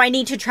it, so I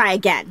need to try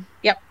again.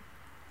 Yep.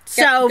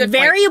 So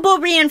variable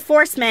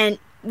reinforcement,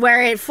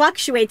 where it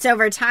fluctuates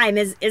over time,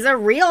 is a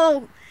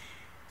real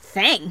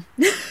thing.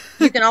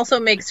 You can also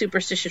make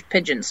superstitious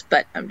pigeons,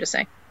 but I'm just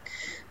saying.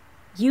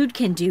 You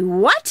can do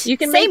what? You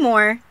can say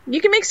more.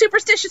 You can make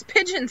superstitious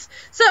pigeons.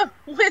 So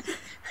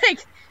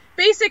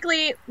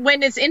basically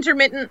when it's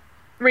intermittent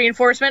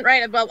reinforcement,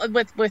 right? Well,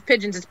 with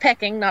pigeons it's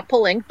pecking, not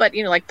pulling, but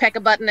peck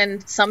a button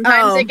and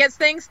sometimes it gets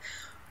things.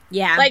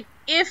 Yeah. Like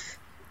if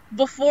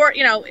before,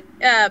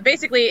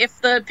 basically if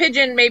the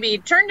pigeon maybe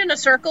turned in a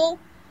circle,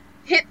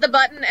 hit the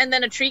button, and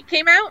then a treat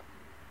came out,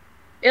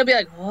 it'll be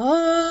like,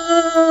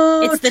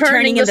 oh, it's the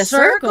turning of the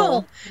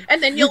circle.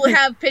 And then you'll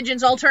have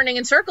pigeons all turning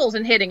in circles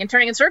and hitting and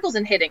turning in circles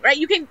and hitting, right?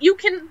 You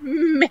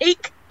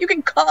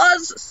can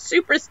cause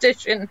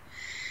superstition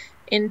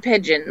in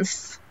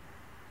pigeons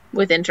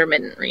with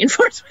intermittent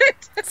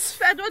reinforcement. That's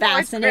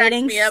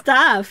fascinating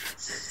stuff.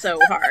 So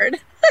hard.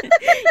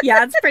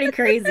 Yeah, it's pretty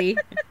crazy.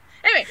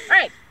 Anyway, all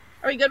right.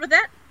 Are we good with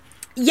that?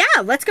 Yeah,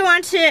 let's go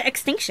on to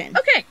extinction.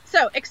 Okay,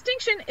 so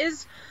extinction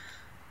is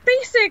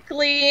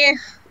basically...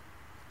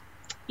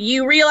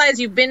 you realize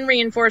you've been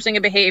reinforcing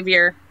a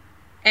behavior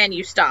and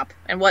you stop.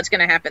 And what's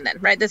going to happen then,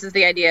 right? This is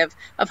the idea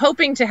of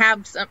hoping to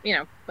have some,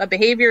 a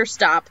behavior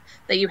stop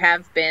that you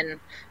have been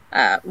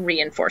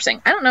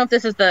reinforcing. I don't know if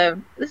this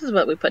is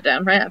what we put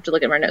down, right? I have to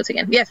look at my notes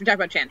again. Yes, we talked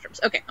about tantrums.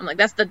 Okay. I'm like,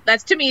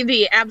 that's to me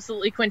the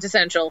absolutely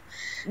quintessential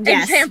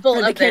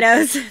example of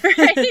kiddos. This.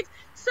 Right?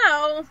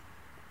 So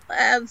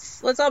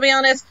let's all be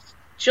honest.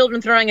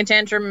 Children throwing a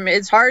tantrum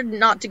is hard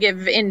not to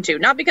give into.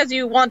 Not because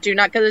you want to,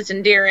 not because it's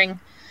endearing,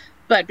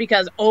 but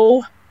because,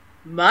 oh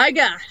my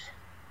God,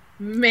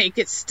 make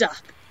it stop.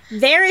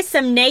 There is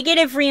some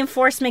negative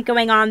reinforcement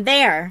going on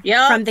there.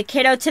 Yep. From the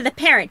kiddo to the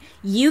parent.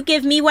 You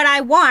give me what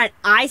I want,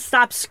 I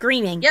stop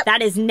screaming. Yep.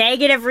 That is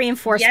negative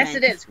reinforcement. Yes,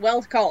 it is.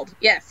 Well called.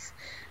 Yes.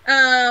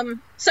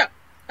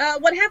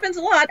 What happens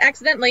a lot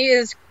accidentally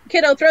is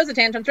kiddo throws a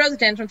tantrum,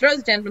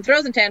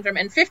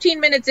 and 15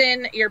 minutes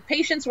in, your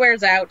patience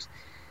wears out,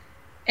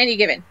 and you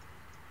give in.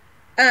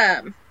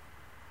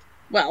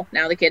 Well,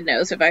 now the kid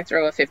knows if I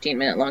throw a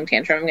 15-minute long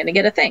tantrum, I'm going to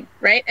get a thing,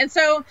 right? And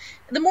so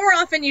the more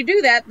often you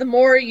do that, the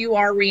more you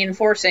are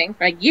reinforcing,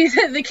 right?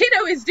 The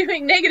kiddo is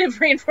doing negative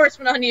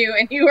reinforcement on you,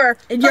 and you are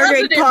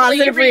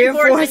positively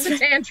reinforcing the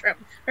tantrum,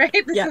 right?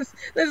 This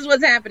is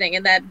what's happening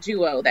in that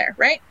duo there,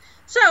 right?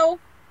 So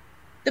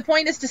the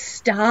point is to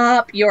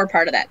stop your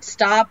part of that.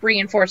 Stop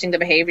reinforcing the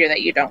behavior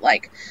that you don't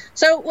like.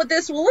 So what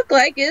this will look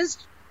like is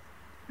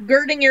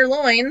girding your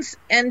loins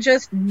and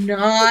just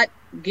not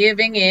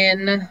giving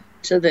in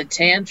to the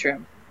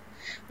tantrum.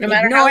 No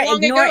matter how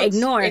long it goes.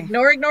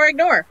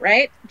 Ignore,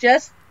 right?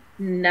 Just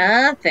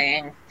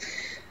nothing.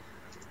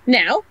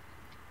 Now,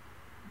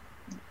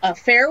 a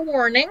fair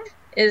warning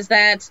is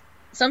that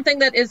something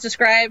that is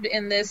described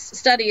in this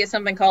study is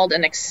something called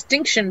an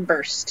extinction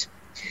burst,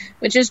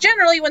 which is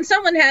generally when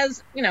someone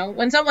has,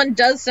 when someone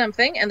does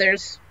something and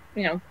there's,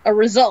 a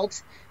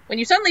result, when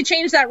you suddenly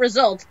change that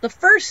result, the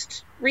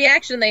first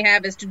reaction they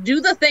have is to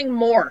do the thing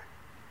more.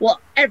 Well,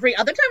 every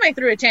other time I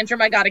threw a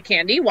tantrum, I got a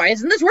candy. Why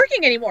isn't this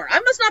working anymore? I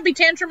must not be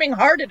tantruming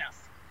hard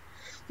enough,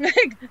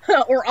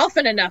 or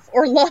often enough,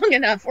 or long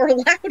enough, or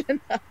loud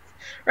enough,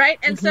 right?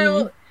 And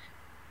so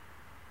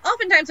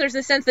oftentimes there's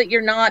a sense that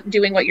you're not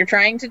doing what you're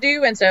trying to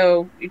do, and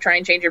so you try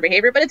and change your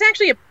behavior. But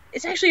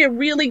it's actually a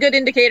really good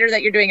indicator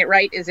that you're doing it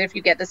right is if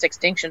you get this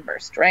extinction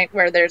burst, right?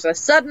 Where there's a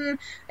sudden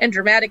and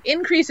dramatic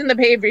increase in the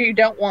behavior you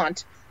don't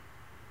want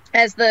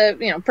as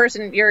the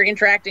person you're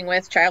interacting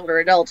with, child or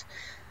adult,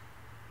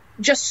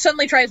 just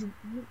suddenly tries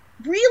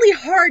really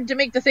hard to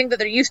make the thing that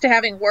they're used to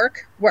having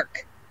work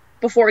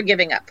before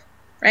giving up,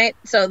 right?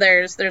 So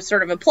there's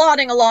sort of a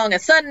plodding along, a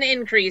sudden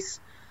increase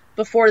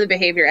before the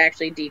behavior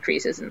actually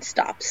decreases and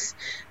stops.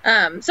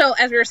 So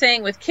as we were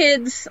saying with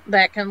kids,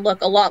 that can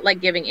look a lot like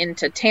giving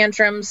into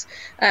tantrums.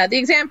 The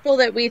example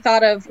that we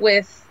thought of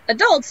with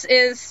adults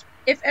is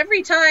if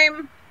every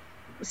time,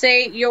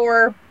 say,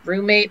 your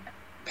roommate,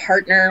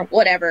 partner,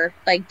 whatever,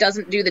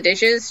 doesn't do the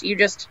dishes, you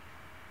just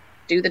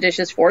do the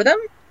dishes for them.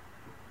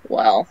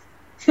 Well,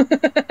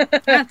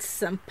 that's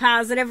some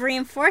positive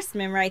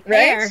reinforcement right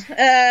there.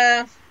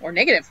 Right? Or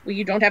negative. Well,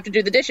 you don't have to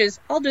do the dishes.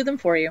 I'll do them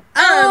for you.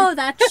 Oh,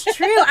 that's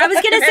true. I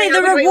was going to say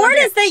the reward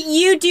is that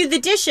you do the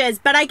dishes,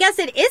 but I guess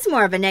it is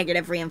more of a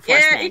negative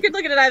reinforcement. Yeah, you could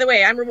look at it either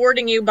way. I'm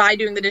rewarding you by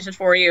doing the dishes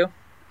for you.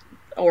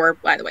 Or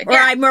either way. Or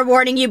I'm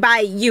rewarding you by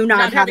you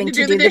not having to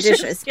do the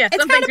dishes. Yeah,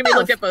 some things can be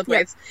looked at both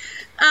ways.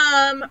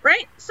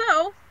 Right?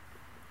 So,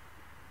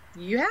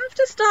 you have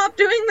to stop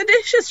doing the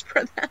dishes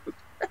for them.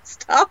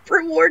 Stop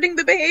rewarding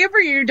the behavior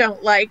you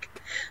don't like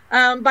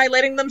by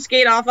letting them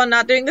skate off on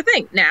not doing the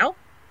thing. Now,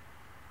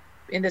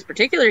 in this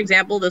particular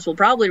example, this will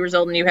probably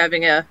result in you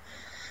having a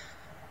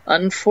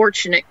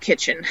unfortunate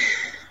kitchen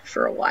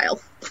for a while.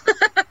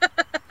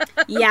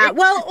 Yeah,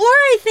 well, or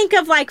I think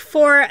of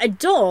for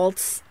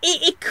adults,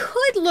 it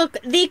could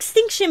look, the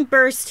extinction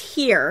burst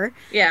here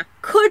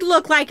could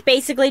look like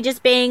basically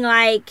just being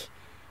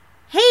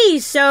hey,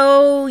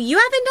 so you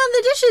haven't done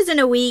the dishes in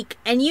a week,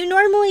 and you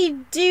normally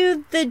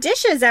do the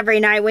dishes every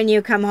night when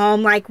you come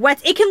home. It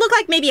can look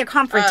like maybe a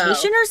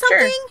confrontation or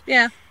something. Sure.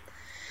 Yeah.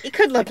 It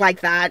could look like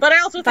that. But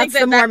I also think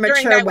that's the more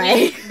mature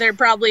way. Week, there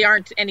probably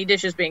aren't any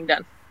dishes being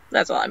done.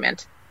 That's all I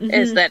meant.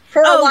 Is that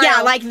for a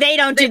while... they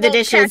don't do the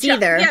dishes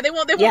either. Yeah, they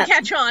won't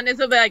catch on.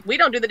 It's we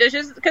don't do the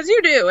dishes because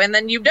you do, and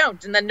then you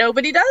don't, and then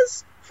nobody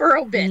does for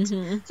a bit.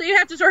 So you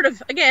have to sort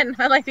of, again,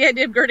 I like the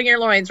idea of girding your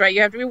loins, right?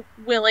 You have to be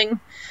willing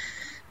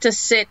to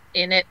sit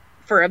in it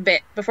for a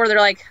bit before they're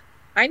like,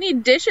 I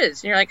need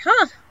dishes. And you're like,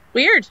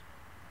 weird.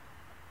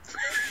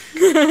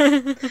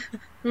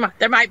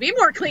 There might be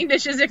more clean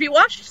dishes if you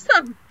washed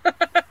some.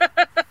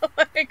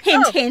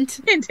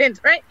 Hint,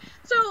 right?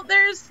 So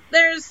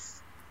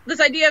there's this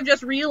idea of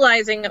just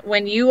realizing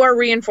when you are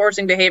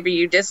reinforcing behavior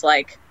you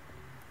dislike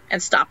and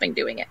stopping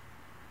doing it,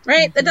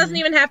 right? That doesn't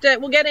even have to,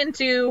 we'll get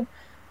into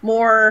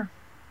more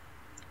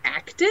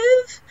active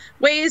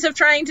ways of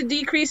trying to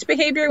decrease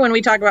behavior when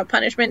we talk about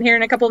punishment here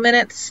in a couple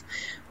minutes.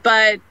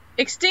 But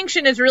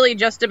extinction is really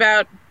just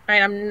about,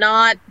 right, I'm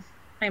not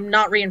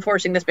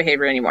reinforcing this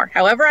behavior anymore.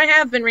 However, I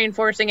have been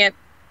reinforcing it,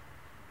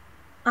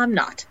 I'm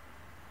not.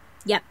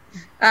 Yep.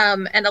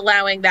 And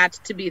allowing that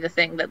to be the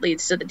thing that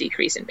leads to the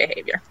decrease in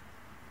behavior.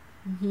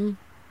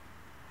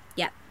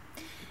 Yep.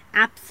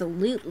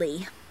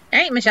 Absolutely. All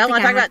right, Michelle,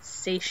 want to talk about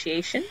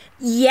satiation?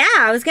 Yeah,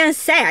 I was going to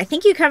say, I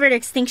think you covered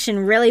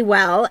extinction really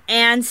well.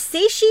 And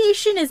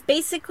satiation is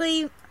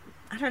basically,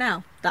 I don't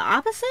know, the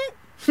opposite?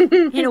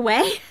 In a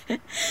way.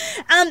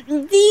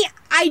 The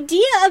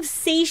idea of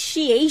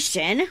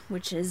satiation,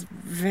 which is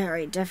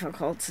very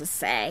difficult to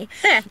say,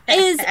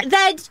 is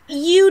that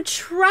you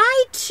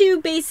try to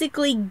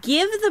basically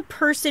give the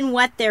person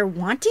what they're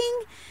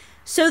wanting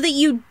so that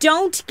you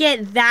don't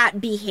get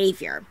that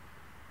behavior.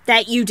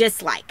 that you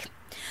dislike.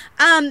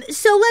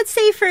 So let's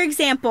say, for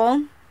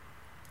example,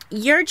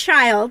 your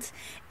child,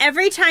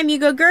 every time you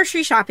go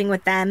grocery shopping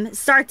with them,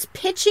 starts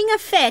pitching a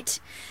fit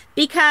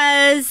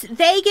because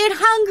they get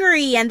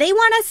hungry and they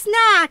want a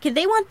snack and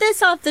they want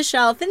this off the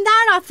shelf and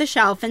that off the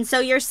shelf. And so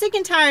you're sick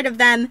and tired of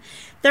them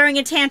throwing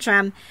a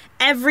tantrum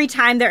every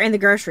time they're in the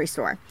grocery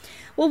store.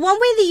 Well, one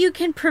way that you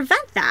can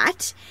prevent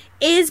that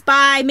is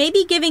by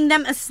maybe giving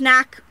them a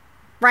snack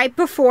right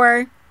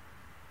before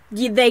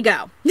they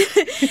go.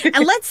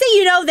 And let's say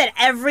you know that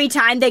every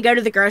time they go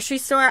to the grocery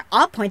store,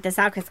 I'll point this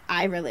out because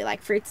I really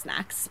like fruit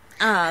snacks.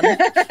 I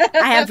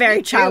have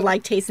very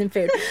childlike taste in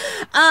food. So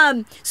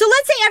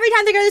let's say every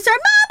time they go to the store,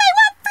 Mom, I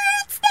want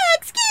fruit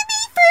snacks. Give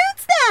me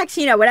fruit snacks.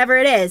 You know, whatever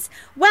it is.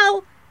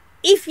 Well,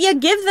 if you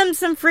give them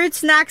some fruit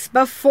snacks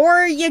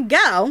before you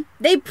go,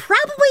 they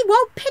probably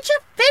won't pitch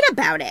a fit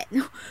about it.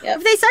 Yep.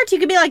 If they start to, you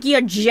could be like, you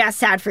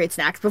just had fruit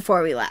snacks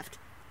before we left.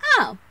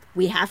 Oh,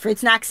 we have fruit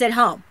snacks at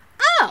home.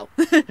 Oh.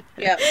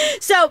 Yep.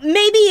 So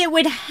maybe it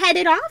would head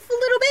it off a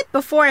little bit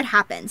before it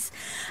happens.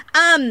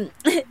 The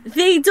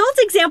adult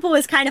example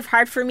was kind of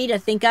hard for me to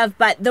think of,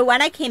 but the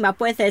one I came up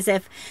with is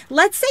if,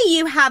 let's say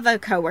you have a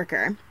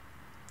coworker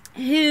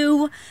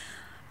who,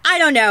 I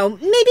don't know,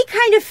 maybe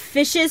kind of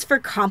fishes for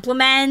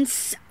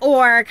compliments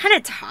or kind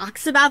of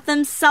talks about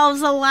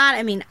themselves a lot.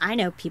 I mean, I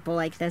know people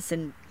like this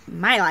in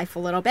my life a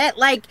little bit.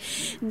 Like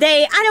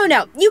I don't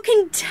know, you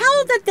can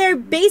tell that they're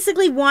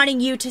basically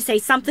wanting you to say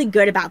something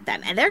good about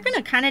them, and they're going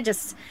to kind of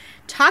just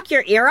talk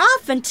your ear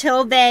off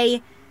until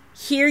they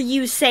hear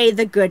you say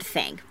the good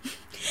thing.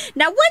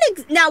 Now,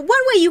 one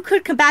way you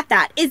could combat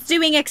that is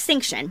doing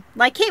extinction,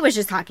 like Kate was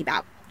just talking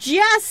about.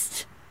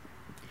 Just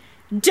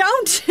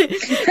don't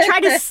try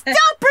to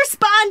stop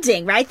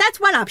responding, right? That's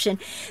one option.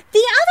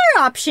 The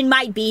other option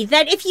might be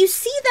that if you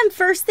see them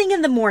first thing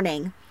in the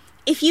morning,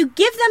 if you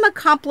give them a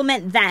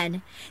compliment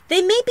then,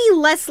 they may be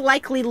less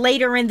likely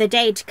later in the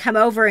day to come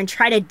over and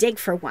try to dig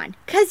for one,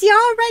 because you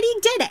already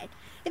did it.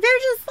 If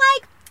you're just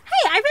like,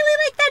 hey, I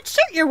really like that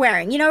shirt you're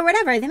wearing, you know, or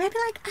whatever, they might be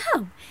like,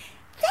 oh,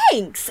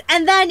 thanks.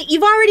 And then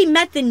you've already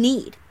met the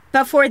need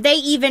before they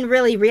even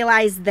really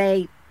realize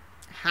they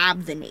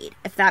have the need,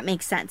 if that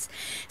makes sense.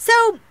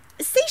 So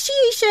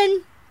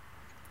satiation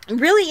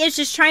really is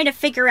just trying to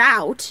figure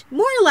out,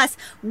 more or less,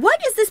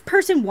 what is this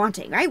person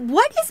wanting, right?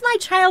 What is my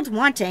child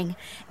wanting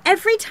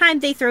every time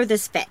they throw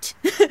this fit?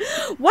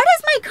 What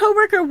is my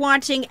coworker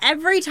wanting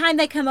every time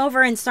they come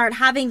over and start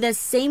having this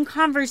same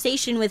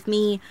conversation with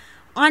me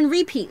on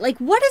repeat? Like,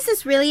 what is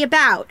this really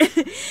about?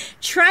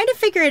 Trying to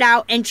figure it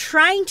out and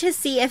trying to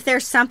see if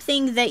there's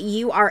something that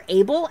you are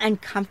able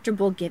and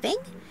comfortable giving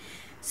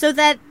so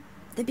that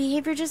the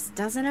behavior just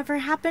doesn't ever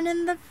happen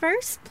in the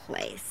first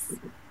place.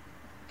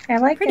 I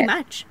like Pretty it.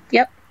 much.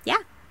 Yep. Yeah.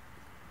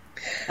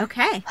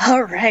 Okay.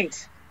 All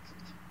right.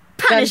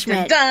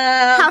 Punishment. Dun,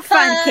 dun, dun. Have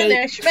fun, Kate.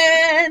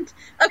 Punishment.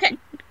 Okay.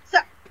 So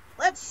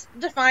let's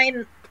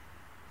define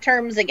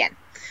terms again.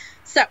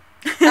 So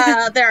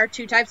there are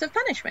two types of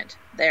punishment.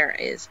 There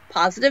is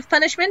positive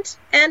punishment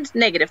and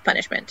negative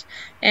punishment.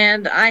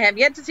 And I have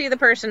yet to see the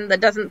person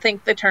that doesn't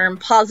think the term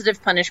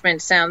positive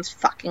punishment sounds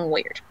fucking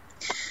weird.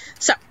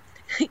 So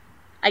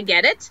I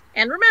get it.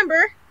 And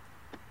remember,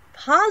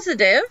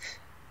 positive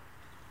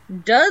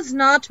does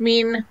not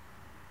mean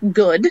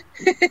good.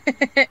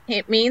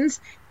 It means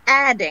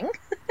adding.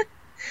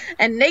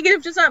 And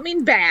negative does not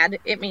mean bad.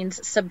 It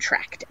means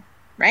subtracting,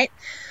 right?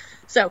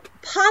 So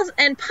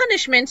and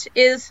punishment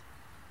is,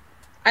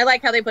 I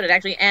like how they put it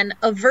actually, an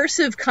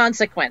aversive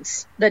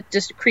consequence that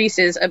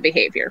decreases a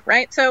behavior,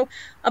 right? So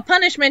a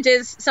punishment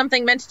is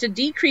something meant to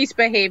decrease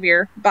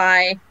behavior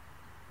by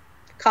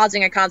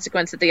causing a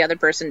consequence that the other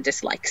person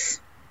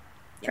dislikes,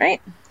 right?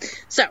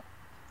 So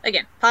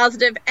again,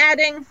 positive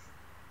adding,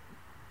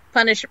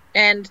 punish,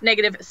 and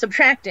negative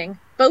subtracting,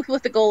 both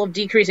with the goal of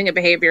decreasing a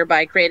behavior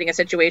by creating a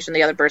situation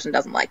the other person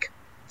doesn't like,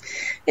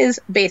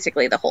 is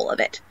basically the whole of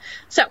it.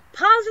 So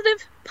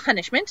positive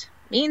punishment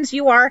means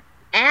you are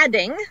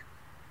adding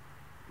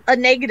a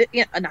negative,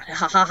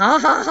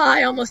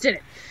 I almost did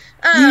it.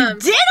 You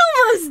did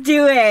almost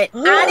do it.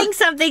 Adding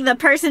something the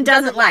person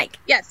doesn't like.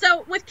 Yeah,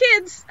 so with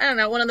kids, I don't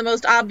know, one of the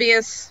most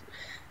obvious,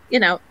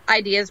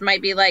 ideas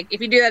might be like,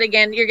 if you do that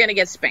again, you're going to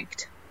get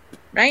spanked.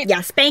 Right?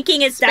 Yeah,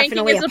 spanking is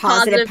definitely a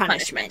positive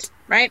punishment.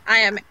 Right?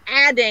 I am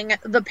adding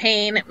the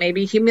pain,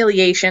 maybe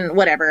humiliation,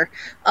 whatever,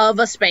 of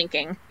a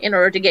spanking in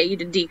order to get you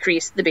to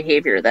decrease the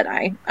behavior that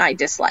I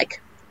dislike.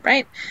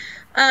 Right?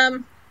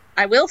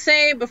 I will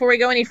say, before we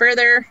go any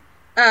further,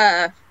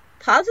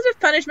 positive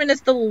punishment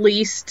is the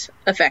least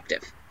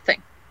effective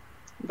thing.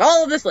 Of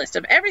all of this list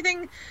of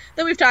everything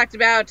that we've talked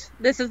about,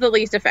 this is the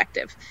least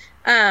effective.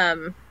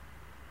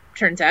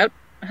 Turns out,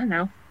 I don't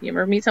know, you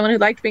ever meet someone who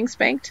liked being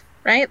spanked?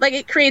 Right? Like,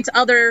 it creates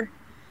other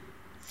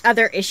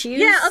other issues.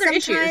 Yeah, other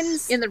sometimes.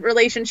 issues in the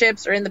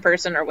relationships or in the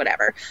person or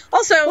whatever.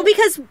 Also, well,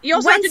 because you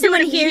also have to do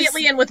it hears...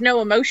 immediately and with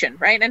no emotion,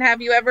 right? And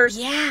have you ever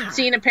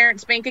seen a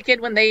parent spank a kid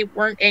when they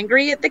weren't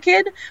angry at the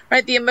kid,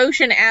 right? The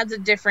emotion adds a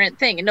different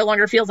thing. It no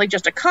longer feels like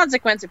just a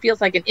consequence. It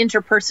feels like an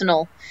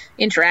interpersonal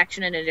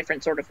interaction in a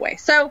different sort of way.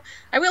 So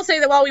I will say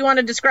that while we want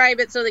to describe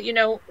it so that you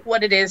know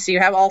what it is, so you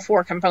have all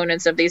four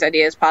components of these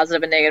ideas: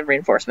 positive and negative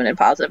reinforcement and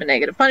positive and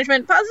negative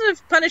punishment.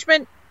 Positive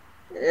punishment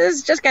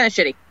is just kind of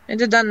shitty. It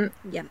just doesn't...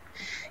 Yeah.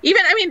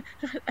 Even, I mean,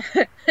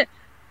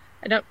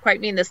 I don't quite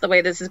mean this the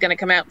way this is going to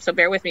come out, so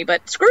bear with me,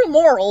 but screw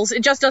morals,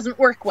 it just doesn't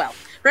work well,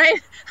 right?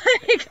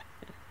 Like,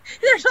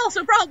 there's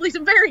also probably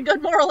some very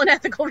good moral and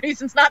ethical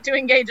reasons not to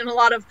engage in a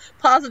lot of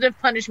positive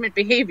punishment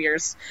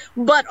behaviors,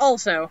 but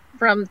also,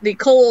 from the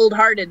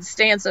cold-hearted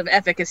stance of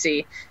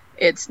efficacy,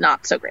 it's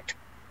not so great.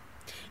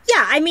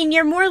 Yeah, I mean,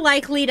 you're more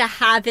likely to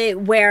have it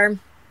where,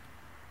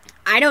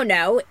 I don't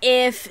know,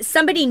 if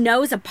somebody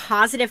knows a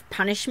positive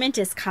punishment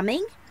is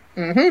coming,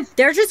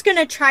 they're just going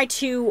to try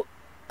to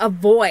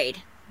avoid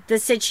the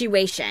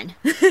situation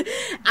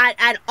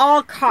at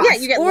all costs. Yeah,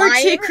 you get or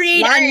lying. To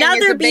create Lying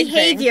another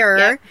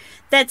behavior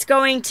that's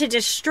going to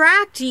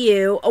distract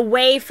you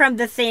away from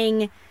the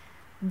thing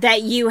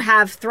that you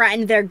have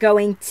threatened they're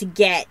going to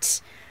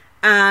get.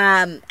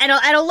 And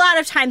a lot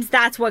of times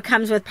that's what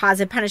comes with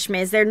positive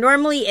punishment, is there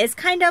normally is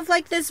kind of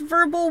like this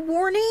verbal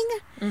warning.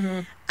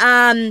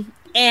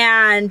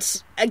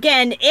 And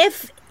again,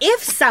 if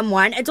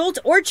someone, adult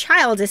or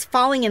child, is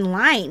falling in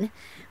line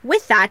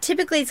with that,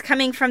 typically it's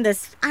coming from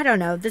this, I don't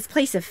know, this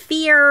place of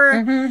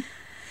fear.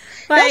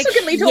 Like, it also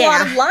can lead to a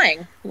lot of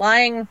lying.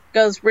 Lying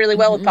goes really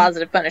well with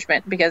positive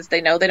punishment because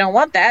they know they don't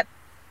want that.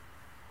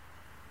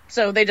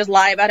 So they just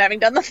lie about having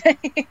done the thing.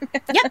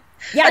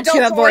 Yeah,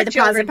 to avoid the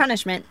positive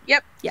punishment.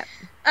 Yep.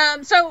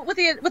 So with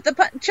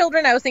the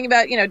children, I was thinking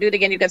about, do it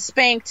again, you get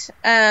spanked.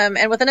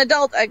 And with an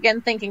adult,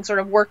 again, thinking sort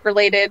of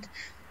work-related.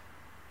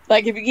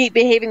 Like, if you keep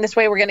behaving this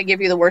way, we're going to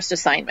give you the worst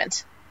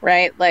assignment,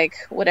 right?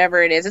 Like,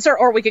 whatever it is.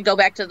 Or we could go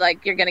back to,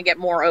 like, you're going to get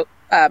more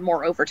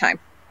overtime,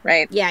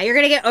 right? Yeah, you're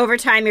going to get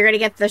overtime. You're going to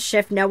get the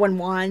shift no one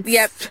wants.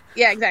 Yep.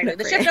 Yeah, exactly.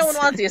 The shift no one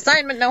wants, the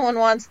assignment no one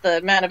wants, the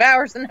amount of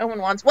hours that no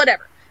one wants,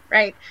 whatever,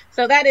 right?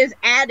 So that is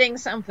adding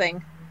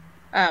something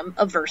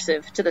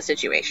aversive to the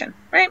situation,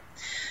 right?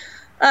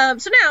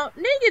 So now,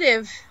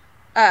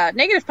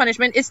 negative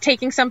punishment is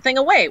taking something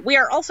away. We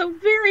are also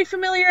very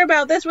familiar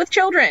about this with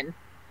children.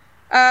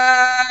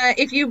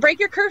 If you break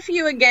your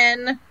curfew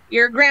again,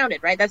 you're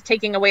grounded, right? That's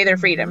taking away their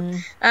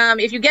freedom.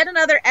 If you get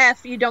another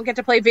F, you don't get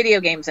to play video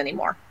games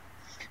anymore,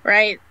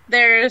 right?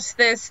 There's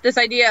this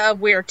idea of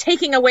we're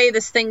taking away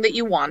this thing that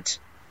you want,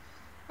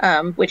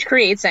 which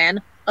creates an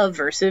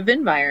aversive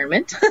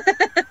environment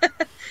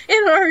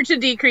in order to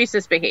decrease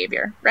this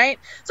behavior, right?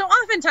 So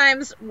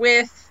oftentimes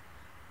with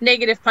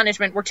negative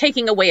punishment, we're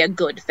taking away a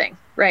good thing,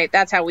 right?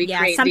 That's how we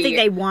create something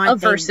they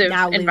want, aversive they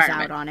now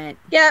environment. Lose out on it.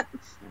 Yep.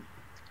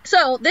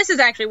 So this is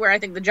actually where I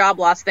think the job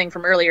loss thing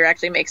from earlier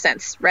actually makes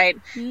sense, right?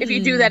 If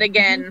you do that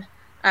again,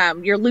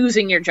 you're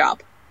losing your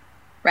job,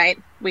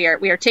 right? We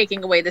are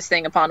taking away this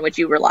thing upon which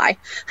you rely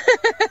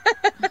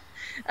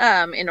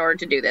in order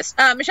to do this.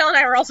 Michelle and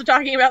I were also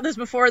talking about this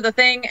before the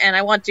thing, and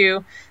I want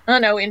to, I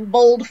don't know, in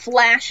bold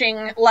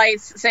flashing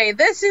lights say,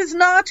 this is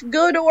not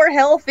good or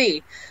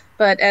healthy.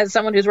 But as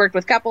someone who's worked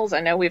with couples,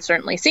 I know we've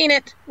certainly seen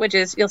it, which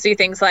is you'll see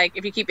things like,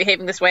 if you keep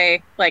behaving this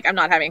way, like, I'm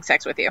not having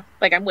sex with you.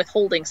 Like, I'm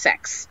withholding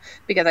sex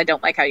because I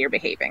don't like how you're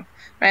behaving,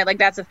 right? Like,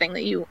 that's a thing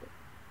that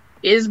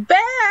is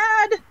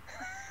bad,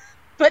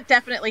 but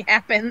definitely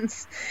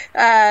happens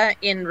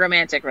in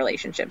romantic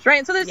relationships,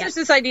 right? So there's just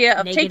this idea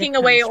of negative taking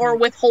away punishment. or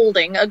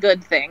withholding a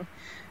good thing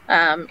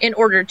in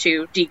order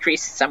to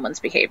decrease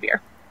someone's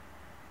behavior.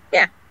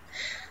 Yeah.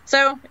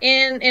 So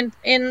in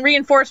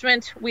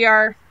reinforcement, we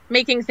are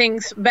making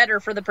things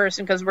better for the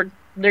person because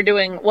they're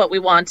doing what we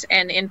want,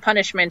 and in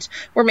punishment,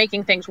 we're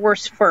making things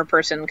worse for a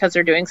person because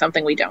they're doing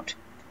something we don't.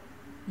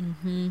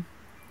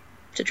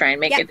 To try and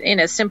make it in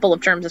as simple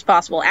of terms as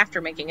possible after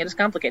making it as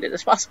complicated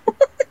as possible.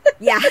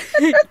 Yep.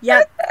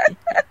 And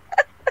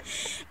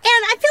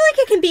I feel like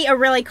it can be a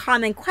really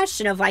common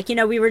question of, like,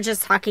 we were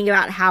just talking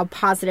about how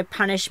positive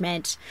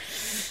punishment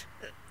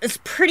is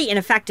pretty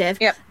ineffective.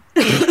 Yep.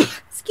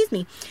 Excuse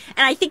me.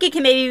 And I think it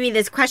can maybe be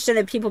this question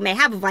that people may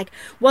have of, like,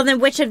 well, then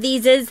which of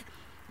these is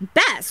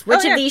best?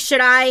 Which of these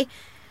should I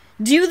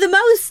do the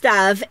most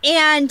of?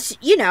 And,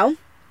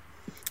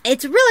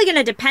 it's really going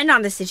to depend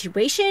on the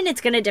situation.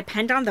 It's going to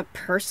depend on the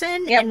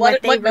person and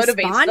what they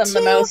motivates them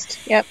the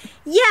most. Yep.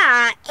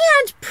 Yeah.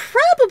 And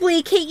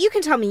probably, Kate, you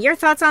can tell me your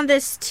thoughts on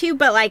this too,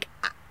 but, like,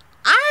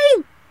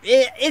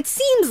 it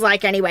seems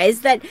like,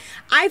 anyways, that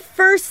I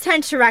first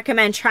tend to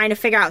recommend trying to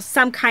figure out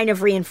some kind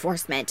of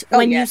reinforcement.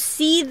 When you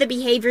see the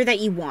behavior that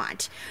you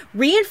want,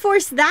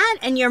 reinforce that,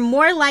 and you're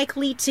more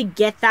likely to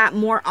get that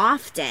more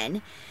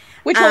often.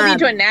 Which will lead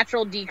to a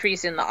natural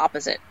decrease in the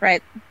opposite,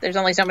 right? There's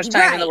only so much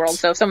time in the world,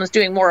 so if someone's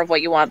doing more of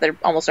what you want, they're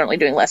almost certainly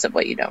doing less of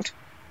what you don't.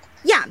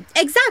 Yeah,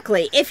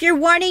 exactly. If you're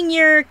wanting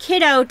your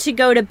kiddo to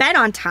go to bed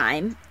on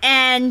time,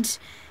 and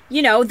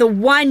the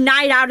one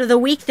night out of the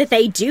week that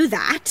they do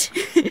that,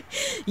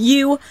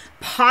 you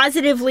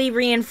positively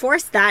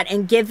reinforce that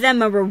and give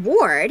them a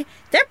reward,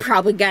 they're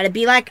probably going to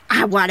be like,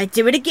 I want to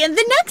do it again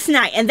the next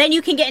night. And then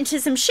you can get into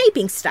some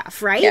shaping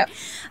stuff, right? Yep.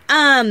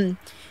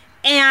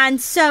 And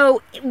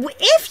so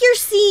if you're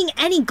seeing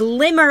any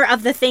glimmer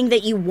of the thing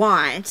that you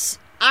want,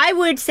 I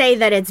would say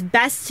that it's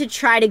best to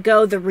try to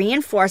go the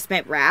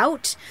reinforcement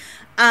route.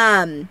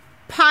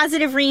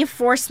 Positive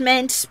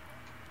reinforcement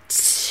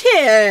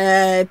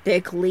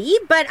typically,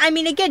 but I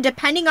mean, again,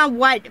 depending on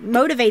what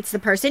motivates the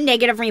person,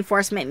 negative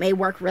reinforcement may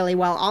work really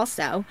well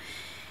also.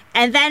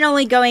 And then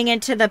only going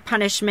into the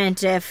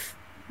punishment if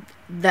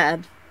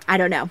the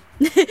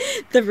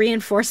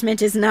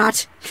reinforcement is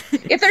not.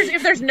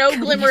 if there's no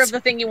glimmer of the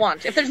thing you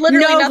want, if there's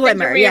literally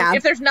nothing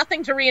if there's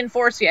nothing to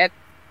reinforce yet,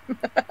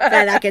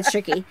 that gets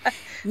tricky.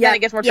 Yeah, then it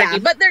gets more tricky.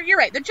 But you're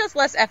right. They're just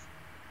less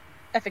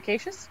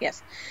efficacious.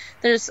 Yes,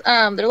 they're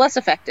less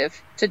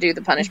effective to do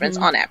the punishments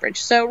on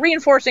average. So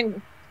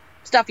reinforcing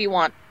stuff you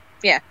want,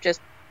 just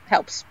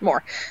helps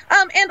more.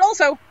 And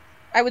also,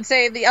 I would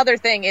say the other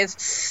thing is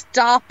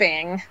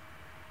stopping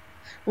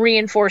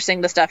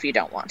reinforcing the stuff you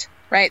don't want.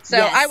 Right. So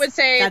yes, I would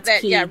say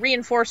that key.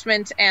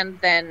 Reinforcement and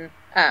then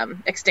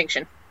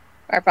extinction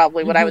are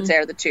probably what I would say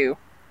are the two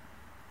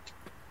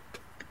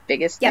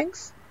biggest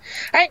things.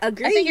 All right.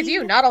 Agreed. I think it's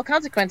you. Not all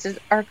consequences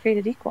are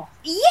created equal.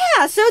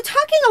 Yeah. So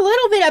talking a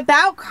little bit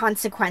about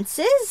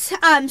consequences.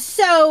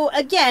 So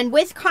again,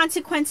 with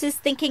consequences,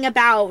 thinking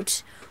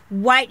about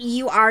what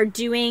you are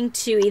doing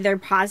to either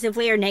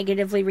positively or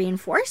negatively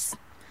reinforce.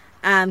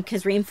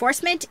 Because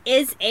reinforcement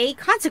is a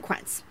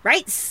consequence,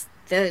 right?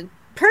 The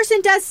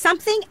person does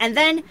something and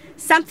then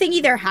something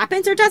either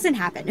happens or doesn't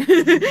happen,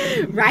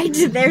 right?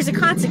 There's a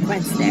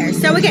consequence there.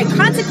 So again,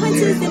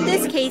 consequences in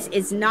this case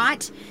is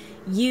not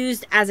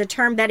used as a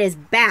term that is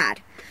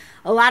bad.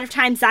 A lot of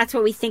times that's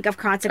what we think of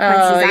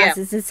consequences as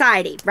in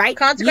society, right?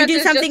 You do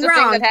something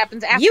wrong, that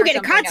happens after you get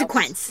a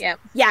consequence. Yep.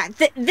 Yeah.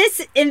 In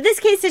this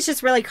case, it's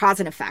just really cause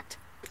and effect.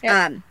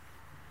 Yep.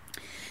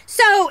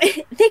 So they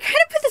kind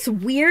of put this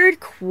weird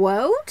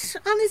quote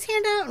on this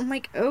handout. I'm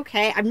like,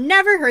 okay, I've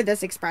never heard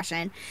this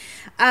expression.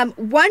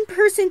 One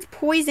person's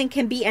poison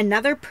can be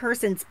another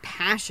person's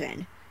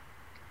passion.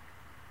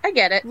 I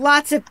get it.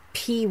 Lots of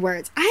P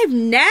words. I've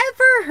never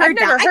heard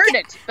that. I've never heard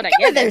it, but I get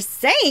what they're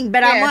saying,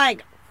 but I'm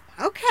like,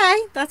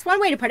 okay, that's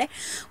one way to put it.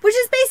 Which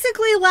is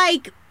basically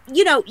like,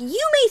 you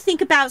may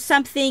think about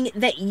something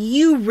that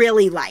you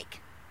really like.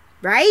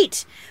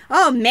 Right?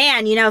 Oh,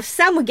 man, if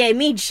someone gave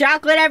me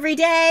chocolate every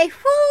day,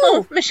 whoo.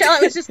 Oh, Michelle, I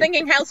was just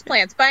thinking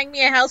houseplants. Buying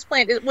me a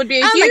houseplant would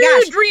be a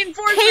huge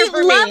reinforcement Kate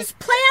for me. Kate loves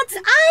plants.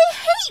 I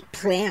hate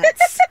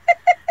plants.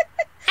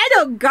 I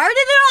don't garden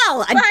at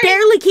all. I'm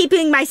barely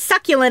keeping my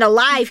succulent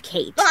alive,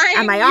 Kate,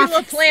 at my office. Buying you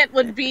a plant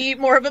would be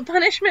more of a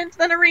punishment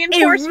than a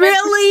reinforcement. It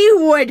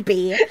really would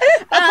be.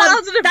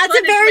 Positive that's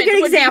a very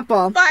good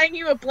example. Buying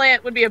you a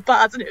plant would be a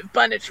positive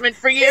punishment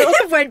for you.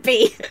 It would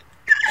be.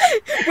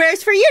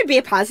 Whereas for you, it'd be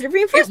a positive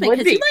reinforcement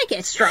because you like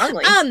it.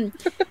 Strongly.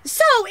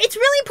 So it's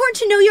really important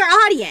to know your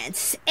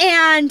audience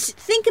and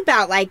think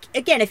about,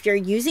 again, if you're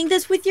using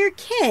this with your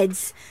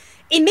kids,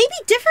 it may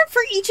be different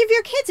for each of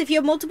your kids if you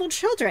have multiple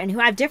children who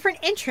have different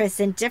interests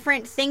and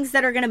different things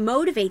that are going to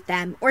motivate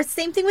them. Or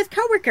same thing with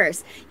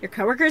coworkers. Your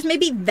coworkers may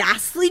be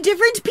vastly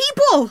different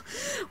people,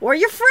 or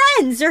your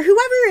friends, or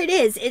whoever it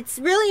is. It's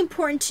really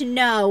important to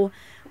know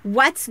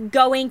what's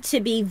going to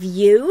be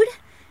viewed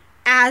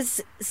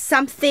as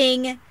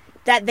something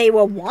that they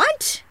will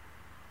want,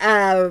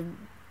 a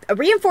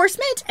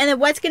reinforcement, and then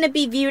what's going to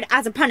be viewed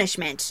as a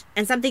punishment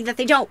and something that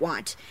they don't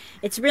want.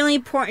 It's really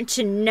important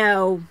to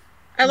know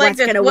what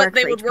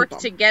they would work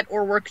to get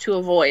or work to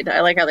avoid. I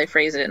like how they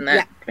phrase it in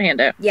that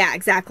handout. Yeah,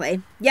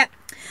 exactly. Yep.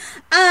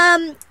 So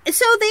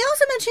they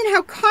also mentioned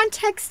how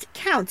context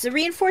counts. A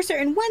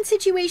reinforcer in one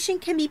situation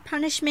can be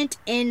punishment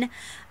in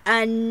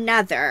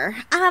another.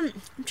 I'm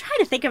trying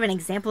to think of an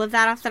example of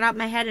that off the top of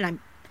my head, and I'm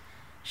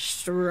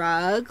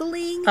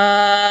struggling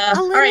a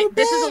little all right bit.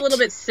 This is a little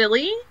bit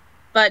silly,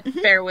 but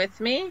bear with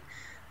me.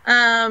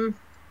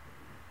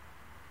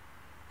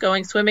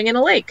 Going swimming in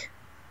a lake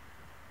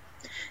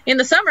in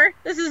the summer.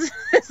 This is a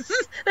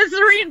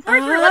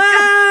reinforcer.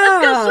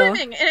 Let's go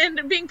swimming,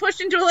 and being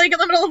pushed into a lake in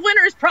the middle of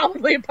winter is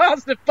probably a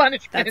positive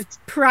punishment. That's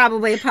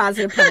probably a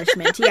positive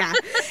punishment. Yeah.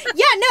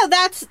 No,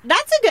 that's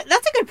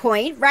a good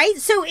point, right?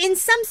 So in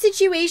some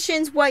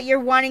situations, what you're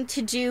wanting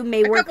to do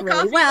may work really well. A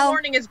cup of coffee in the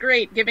morning is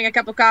great. Giving a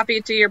cup of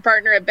coffee to your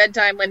partner at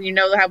bedtime when you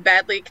know how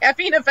badly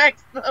caffeine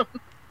affects them.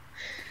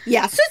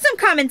 Yeah, so some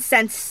common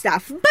sense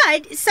stuff,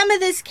 but some of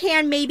this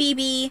can maybe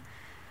be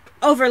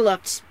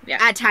overlooked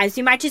at times.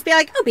 You might just be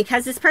like, oh,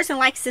 because this person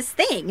likes this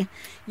thing,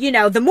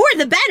 the more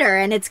the better.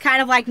 And it's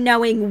kind of like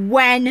knowing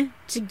when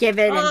to give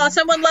it. Oh,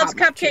 someone loves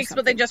cupcakes,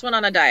 but they just went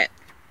on a diet.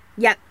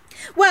 Yep.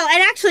 Well,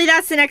 and actually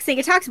that's the next thing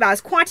it talks about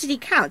is quantity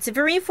counts. If a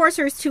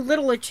reinforcer is too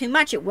little or too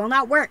much, it will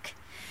not work.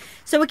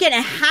 So again,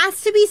 it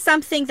has to be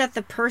something that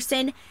the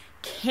person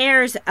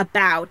cares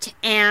about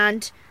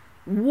and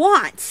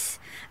wants.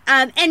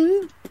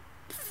 And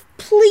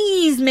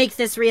please make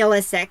this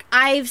realistic.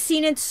 I've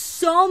seen it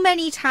so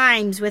many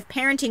times with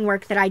parenting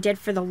work that I did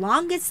for the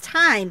longest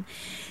time,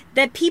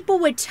 that people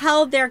would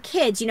tell their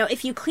kids, you know,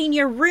 if you clean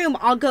your room,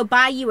 I'll go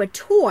buy you a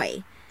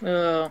toy.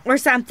 Or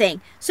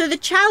something. So the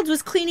child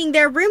was cleaning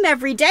their room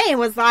every day and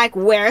was like,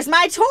 where's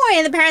my toy?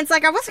 And the parents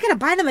like, I wasn't going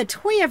to buy them a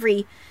toy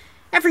every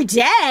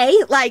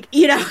day. Like,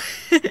 you know,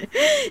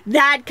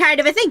 that kind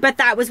of a thing. But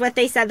that was what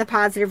they said the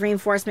positive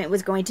reinforcement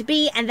was going to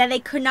be. And then they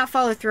could not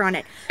follow through on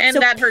it. And so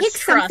that hurts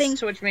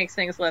trust, which makes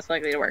things less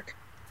likely to work.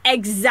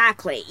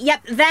 Exactly.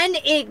 Yep. Then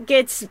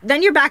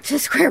you're back to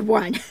square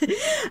one.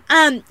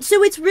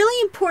 So it's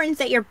really important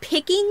that you're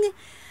picking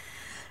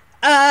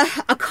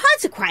a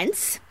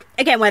consequence.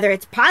 Again, whether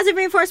it's positive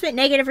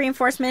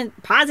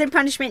reinforcement, positive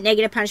punishment,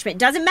 negative punishment,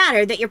 doesn't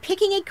matter, that you're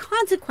picking a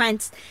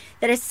consequence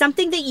that is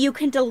something that you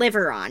can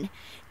deliver on,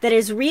 that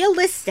is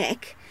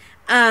realistic,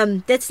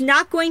 that's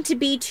not going to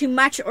be too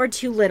much or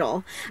too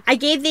little. I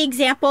gave the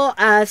example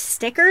of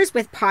stickers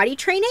with potty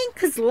training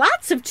because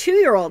lots of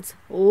 2-year-olds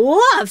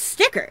love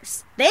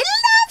stickers. They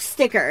love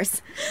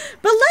stickers.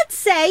 But let's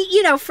say,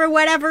 you know, for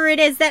whatever it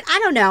is that, I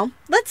don't know,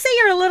 let's say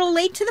you're a little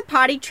late to the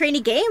potty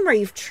training game, or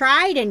you've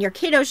tried and your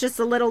kiddo's just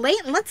a little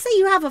late, and let's say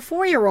you have a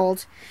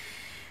 4-year-old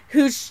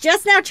who's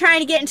just now trying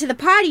to get into the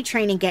potty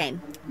training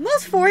game.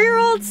 Most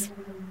 4-year-olds,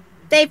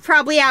 they've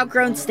probably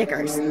outgrown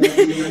stickers.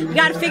 You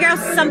got to figure out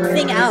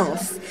something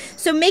else.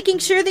 So making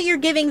sure that you're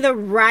giving the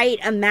right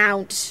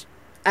amount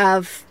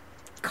of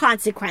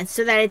consequence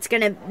so that it's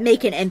going to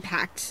make an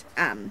impact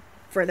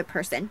for the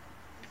person.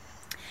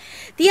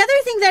 The other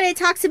thing that it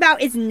talks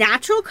about is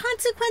natural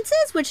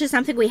consequences, which is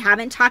something we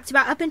haven't talked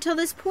about up until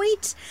this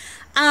point.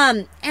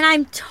 And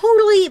I'm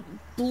totally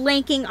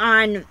blanking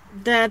on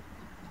the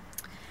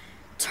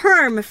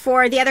term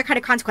for the other kind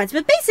of consequence.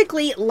 But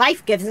basically,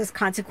 life gives us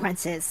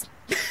consequences.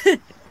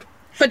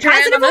 Put your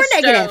hand on the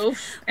stove,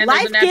 and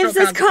life gives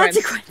us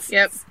consequences.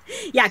 Yep.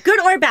 Yeah, good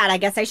or bad, I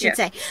guess I should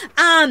say.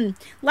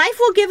 Life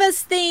will give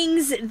us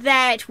things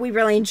that we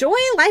really enjoy.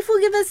 Life will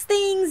give us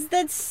things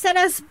that set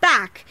us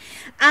back.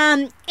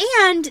 And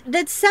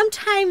that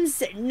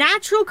sometimes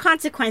natural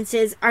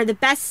consequences are the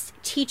best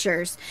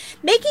teachers.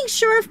 Making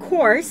sure, of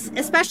course,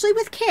 especially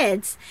with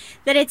kids,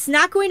 that it's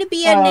not going to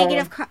be a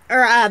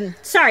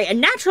a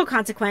natural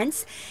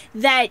consequence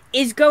that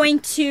is going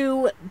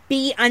to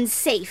be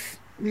unsafe.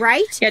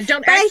 Right? Yeah,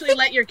 don't actually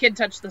let your kid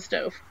touch the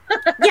stove.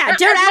 Yeah,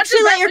 don't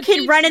actually let your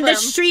kid run in the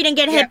street and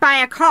get hit by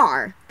a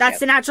car. That's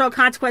the natural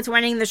consequence of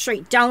running in the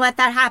street. Don't let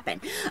that happen.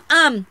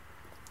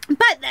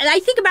 But I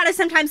think about it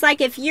sometimes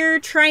like if you're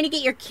trying to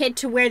get your kid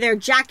to wear their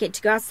jacket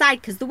to go outside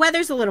because the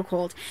weather's a little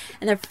cold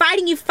and they're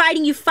fighting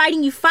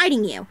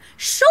you.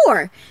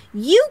 Sure,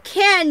 you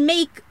can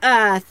make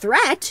a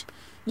threat.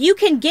 You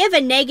can give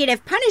a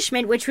negative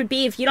punishment, which would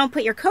be if you don't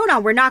put your coat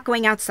on, we're not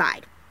going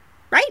outside.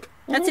 Right?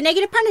 That's a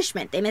negative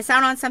punishment. They miss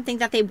out on something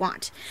that they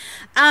want.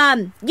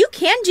 You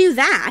can do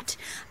that.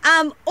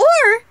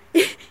 Or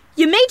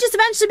you may just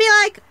eventually be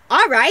like,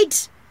 all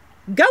right,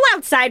 go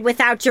outside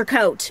without your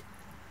coat.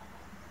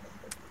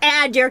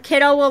 And your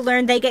kiddo will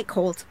learn they get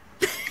cold.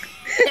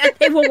 And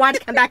they will want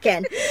to come back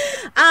in.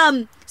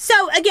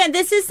 So again,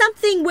 this is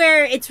something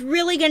where it's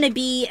really going to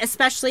be,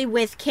 especially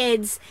with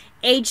kids,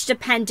 age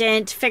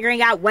dependent,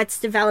 figuring out what's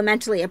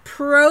developmentally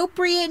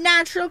appropriate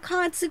natural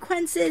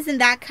consequences and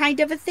that kind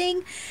of a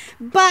thing.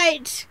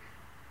 But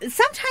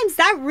sometimes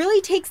that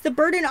really takes the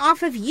burden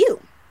off of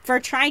you for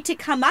trying to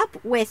come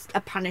up with a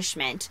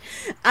punishment.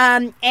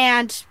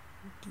 And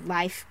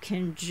life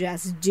can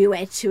just do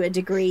it to a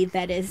degree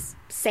that is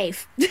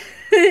safe.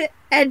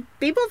 And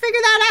people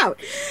figure that out.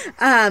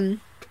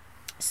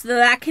 So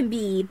that can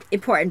be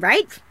important,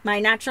 right?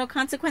 My natural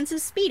consequence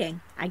is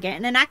speeding. I get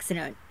in an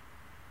accident.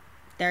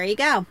 There you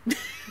go.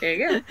 There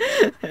you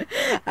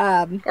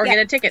go. Or get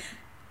a ticket.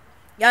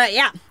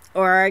 Yeah.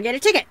 Or get a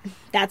ticket.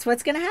 That's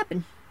what's going to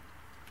happen.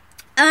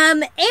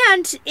 And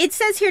it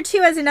says here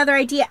too, as another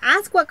idea,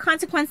 ask what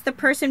consequence the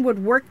person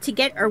would work to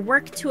get or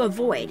work to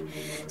avoid.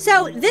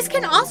 So this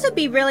can also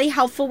be really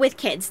helpful with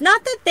kids.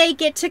 Not that they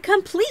get to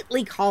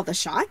completely call the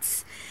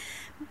shots,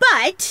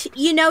 but,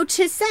 you know,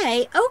 to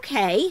say,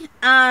 okay,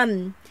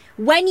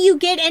 when you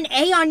get an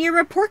A on your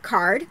report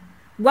card,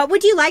 what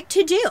would you like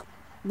to do?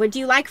 Would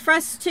you like for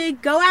us to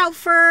go out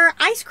for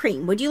ice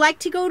cream? Would you like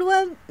to go to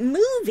a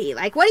movie?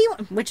 Like, what do you,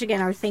 which again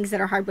are things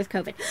that are hard with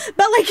COVID,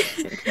 but like,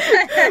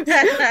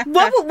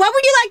 what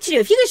would you like to do?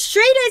 If you get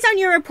straight A's on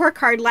your report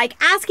card, like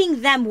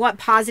asking them what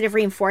positive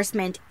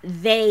reinforcement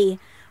they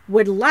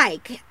would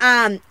like,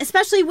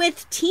 especially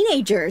with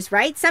teenagers,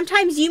 right?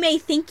 Sometimes you may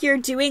think you're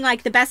doing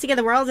like the best thing in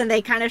the world and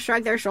they kind of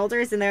shrug their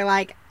shoulders and they're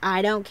like,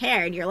 I don't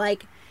care. And you're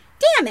like,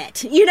 damn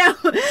it, you know?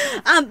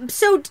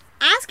 So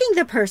asking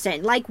the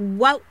person, like,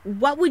 what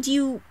would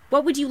you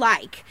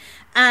like,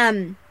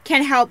 can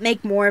help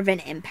make more of an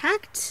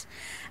impact.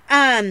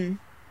 And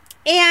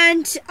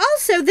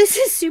also, this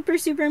is super,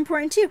 super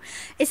important too.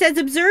 It says,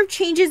 observe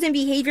changes in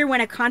behavior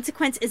when a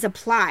consequence is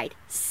applied.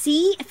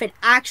 See if it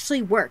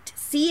actually worked.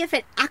 See if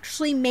it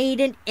actually made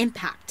an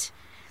impact.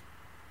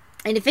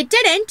 And if it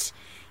didn't,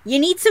 you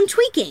need some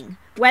tweaking.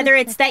 Whether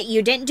it's that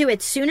you didn't do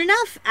it soon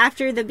enough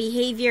after the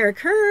behavior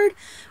occurred,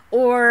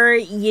 or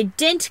you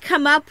didn't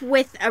come up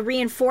with a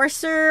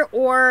reinforcer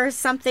or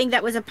something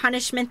that was a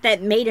punishment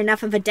that made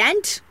enough of a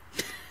dent.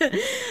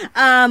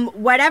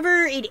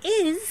 Whatever it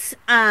is,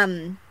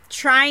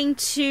 trying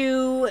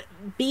to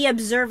be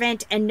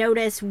observant and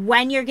notice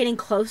when you're getting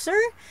closer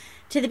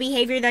to the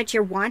behavior that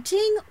you're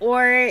wanting,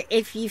 or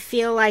if you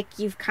feel like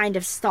you've kind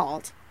of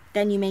stalled,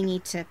 then you may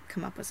need to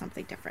come up with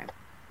something different.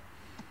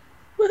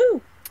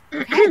 Woohoo!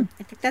 Okay,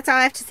 I think that's all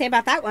I have to say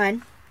about that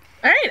one.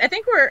 All right, I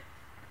think we're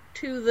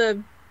to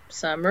the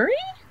summary.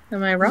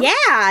 Am I wrong?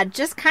 Yeah,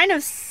 just kind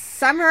of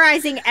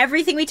summarizing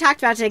everything we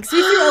talked about today, because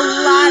we threw a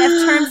lot of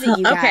terms at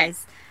you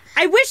guys.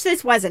 Okay. I wish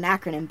this was an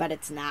acronym, but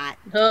it's not.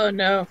 Oh,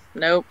 no.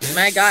 Nope.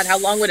 My God, how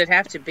long would it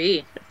have to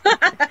be?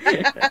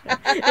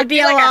 It'd be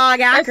a long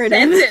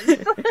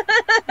acronym.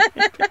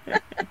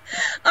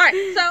 All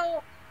right,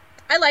 so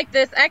I like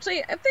this.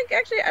 Actually, I'll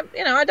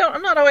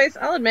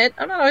admit,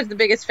 I'm not always the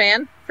biggest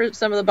fan for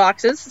some of the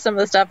boxes, some of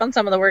the stuff on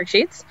some of the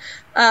worksheets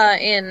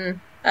in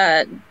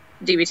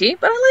DBT,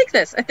 but I like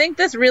this. I think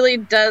this really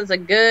does a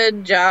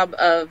good job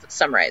of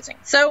summarizing.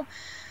 So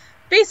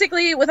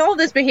basically, with all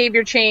this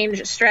behavior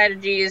change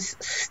strategies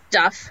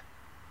stuff,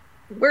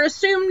 we're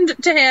assumed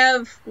to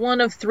have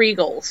one of three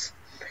goals.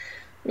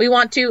 We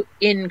want to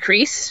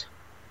increase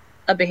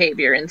a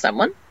behavior in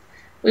someone.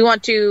 We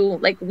want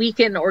to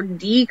weaken or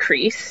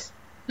decrease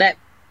that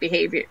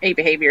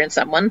behavior in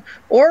someone,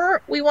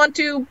 or we want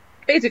to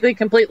basically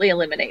completely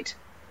eliminate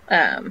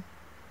a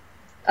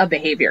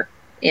behavior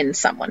in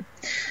someone.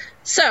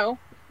 So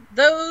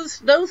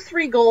those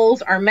three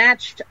goals are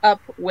matched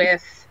up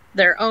with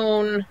their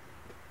own,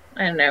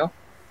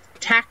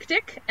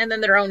 tactic, and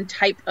then their own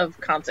type of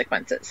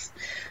consequences.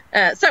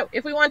 So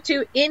if we want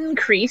to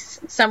increase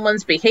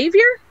someone's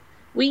behavior,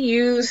 we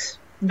use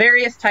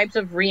various types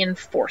of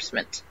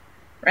reinforcement,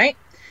 right?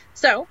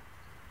 So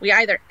we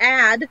either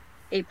add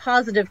a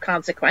positive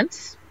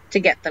consequence to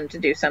get them to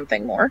do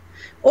something more,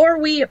 or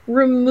we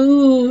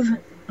remove,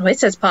 it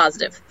says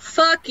positive.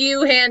 Fuck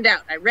you,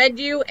 handout. I read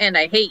you and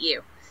I hate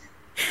you.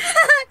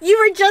 You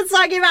were just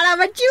talking about how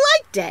much you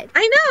liked it.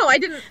 I know.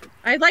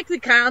 I like the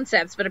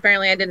concepts, but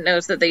apparently I didn't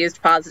notice that they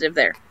used positive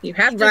there. You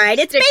have to. Right.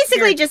 It's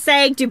basically just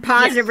saying do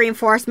positive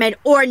reinforcement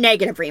or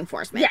negative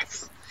reinforcement.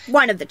 Yes.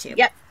 One of the two.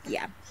 Yep.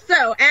 Yeah.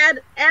 So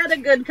add a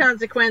good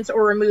consequence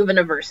or remove an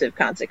aversive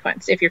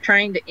consequence if you're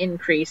trying to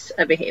increase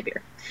a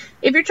behavior.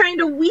 If you're trying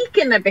to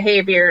weaken a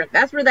behavior,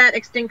 that's where that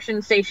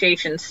extinction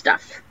satiation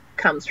stuff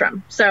comes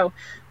from. So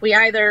we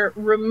either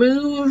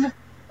remove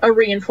a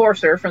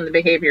reinforcer from the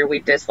behavior we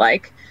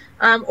dislike,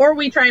 or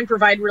we try and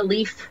provide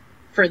relief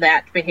for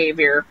that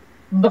behavior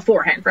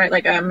beforehand, right?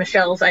 Like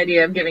Michelle's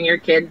idea of giving your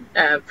kid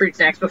fruit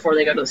snacks before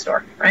they go to the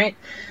store, right?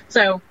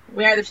 So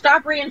we either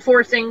stop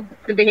reinforcing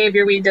the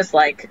behavior we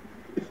dislike,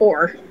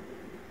 or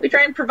we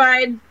try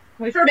and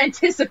we sort of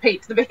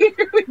anticipate the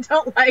behavior we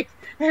don't like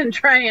and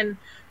try and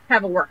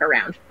have a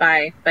workaround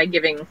by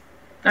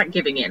not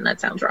giving in, that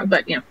sounds wrong,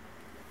 but,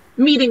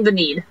 meeting the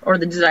need or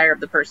the desire of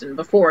the person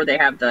before they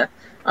have the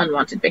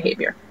unwanted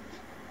behavior.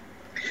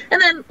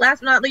 And then last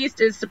but not least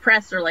is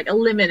suppress or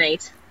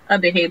eliminate a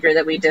behavior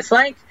that we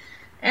dislike.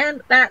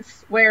 And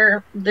that's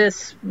where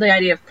the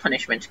idea of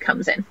punishment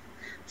comes in.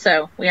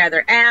 So we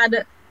either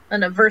add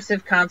an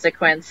aversive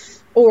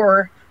consequence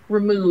or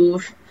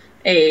remove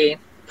a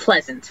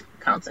pleasant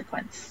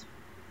consequence,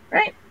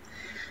 right?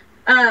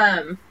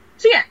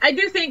 So yeah, I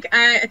do think,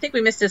 I think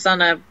we missed this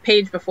on a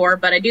page before,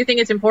 but I do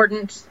think it's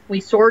important. We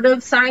sort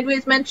of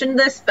sideways mentioned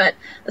this, but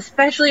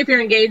especially if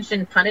you're engaged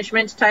in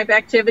punishment type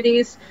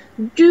activities,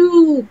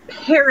 do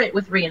pair it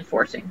with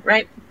reinforcing,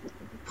 right?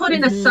 Put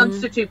in a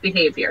substitute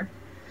behavior,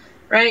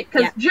 right?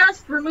 Because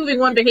just removing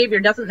one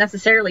behavior doesn't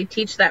necessarily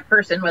teach that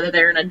person, whether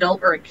they're an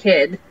adult or a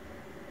kid,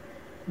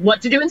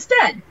 what to do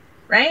instead,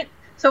 right?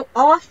 So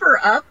offer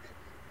up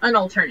an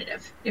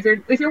alternative. If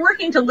you're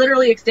working to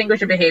literally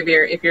extinguish a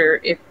behavior, if you're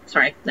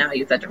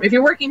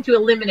working to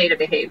eliminate a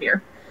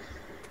behavior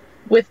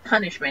with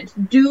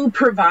punishment, do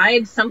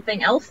provide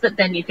something else that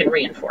then you can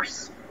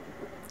reinforce.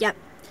 Yep.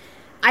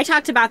 I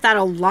talked about that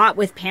a lot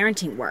with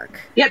parenting work.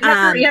 Yep,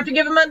 you have to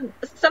give them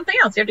something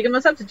else. You have to give them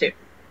a substitute.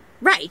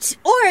 Right.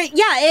 Or,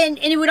 and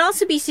it would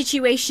also be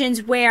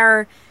situations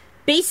where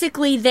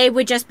basically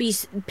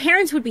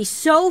parents would be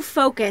so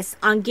focused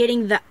on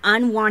getting the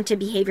unwanted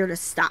behavior to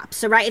stop.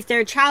 So, right, if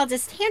their child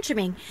is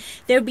tantruming,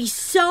 they would be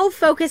so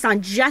focused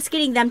on just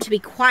getting them to be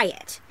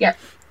quiet. Yep.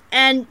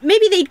 And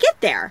maybe they'd get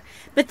there.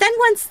 But then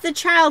once the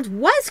child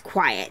was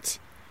quiet,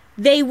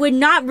 they would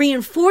not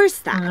reinforce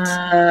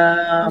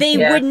that. They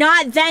would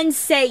not then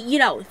say,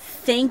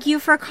 thank you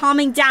for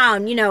calming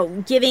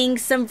down, giving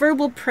some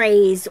verbal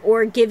praise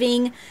or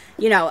giving,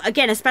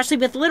 again, especially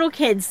with little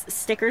kids,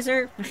 stickers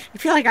I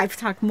feel like I've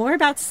talked more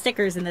about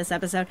stickers in this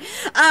episode.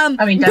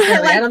 Definitely.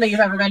 I don't think you've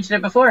ever mentioned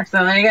it before.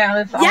 So there you go.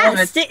 That's all of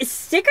it.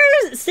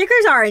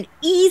 Stickers are an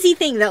easy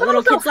thing that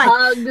little kids like.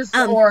 Hugs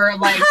or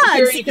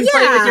hugs, you can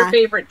play with your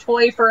favorite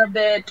toy for a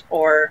bit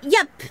or.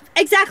 Yep,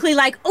 exactly.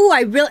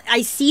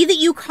 I see that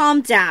you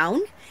calmed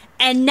down.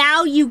 And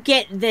now you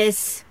get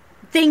this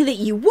thing that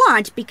you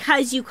want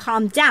because you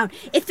calmed down.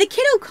 If the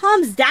kiddo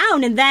calms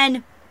down and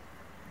then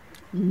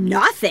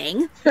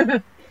nothing,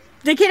 the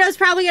kiddo's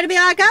probably going to be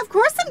like, of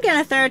course I'm going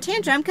to throw a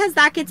tantrum because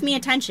that gets me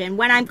attention.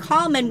 When I'm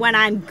calm and when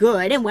I'm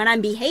good and when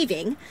I'm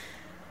behaving,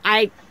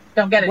 I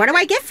don't get it. What do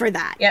I get for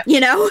that? Yep. You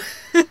know?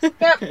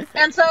 Yep.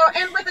 And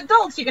with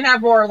adults, you can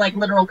have more like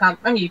literal,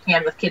 you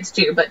can with kids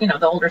too, but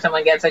the older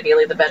someone gets,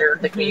 ideally the better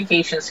the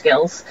communication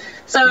skills.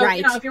 So,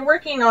 right. If you're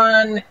working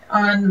on,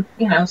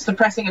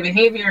 suppressing a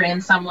behavior in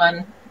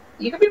someone,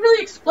 you can be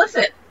really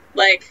explicit.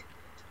 Like,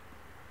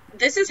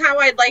 this is how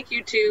I'd like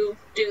you to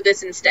do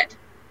this instead.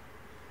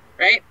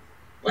 Right?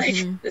 Like,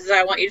 This is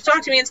how I want you to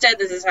talk to me instead.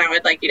 This is how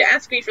I'd like you to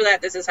ask me for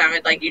that. This is how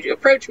I'd like you to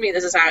approach me.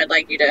 This is how I'd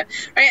like you to,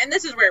 right? And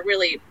this is where it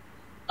really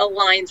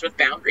aligns with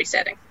boundary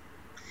setting.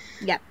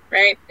 Yep.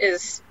 Right?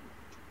 There's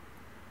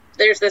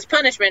this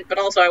punishment, but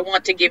also I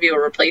want to give you a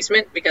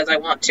replacement because I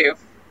want to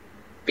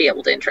be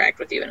able to interact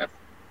with you in a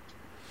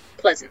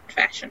pleasant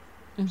fashion.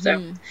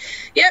 So,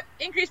 yep,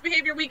 increased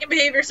behavior, weakened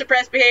behavior,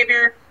 suppressed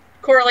behavior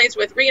correlates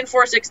with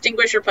reinforce,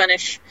 extinguish, or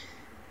punish.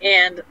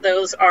 And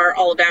those are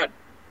all about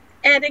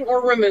adding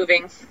or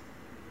removing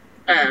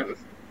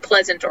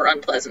pleasant or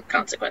unpleasant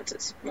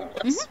consequences, more or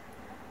less.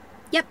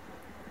 Yep.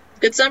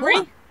 Good summary?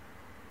 Cool.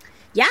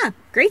 Yeah,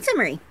 great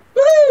summary.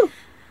 Woohoo!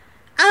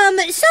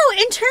 So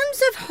in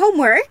terms of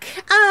homework,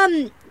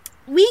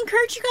 we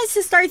encourage you guys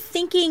to start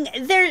thinking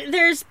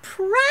there's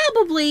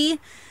probably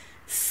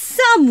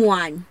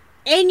someone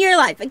in your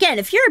life. Again,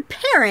 if you're a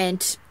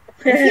parent,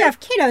 if you have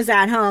kiddos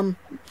at home,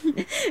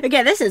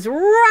 again, this is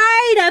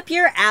right up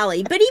your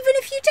alley. But even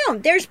if you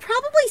don't, there's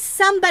probably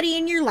somebody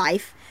in your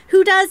life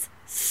who does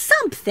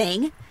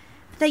something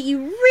that you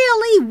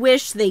really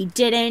wish they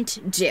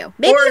didn't do.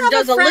 Maybe or you have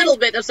does a a little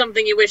bit of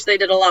something you wish they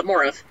did a lot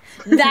more of.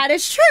 That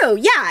is true.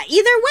 Yeah,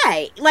 either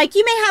way. Like,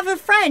 you may have a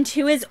friend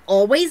who is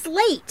always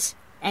late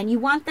and you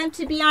want them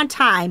to be on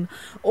time.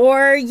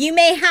 Or you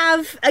may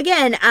have,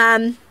 again,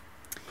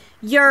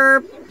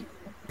 your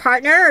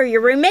partner or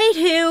your roommate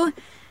who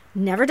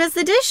never does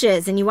the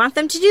dishes and you want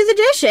them to do the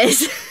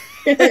dishes.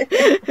 Whatever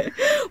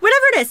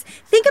it is,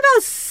 think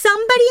about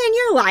somebody in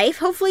your life,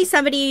 hopefully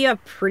somebody you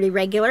have pretty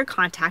regular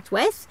contact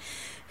with,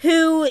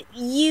 who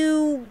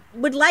you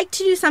would like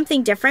to do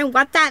something different,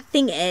 what that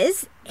thing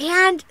is,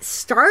 and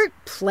start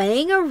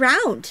playing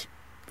around.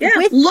 Yeah,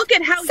 look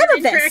at how you're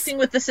interacting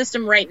with the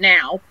system right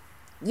now.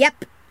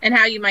 Yep. And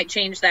how you might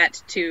change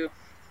that to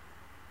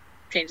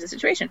change the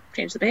situation,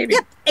 change the behavior.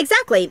 Yep,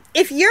 exactly.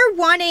 If you're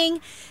wanting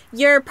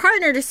your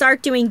partner to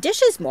start doing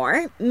dishes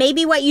more,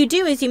 maybe what you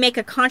do is you make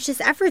a conscious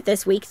effort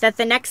this week that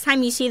the next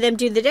time you see them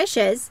do the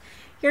dishes,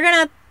 you're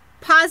going to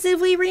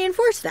positively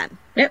reinforce them.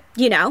 Yep.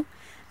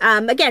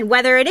 Again,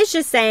 whether it is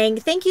just saying,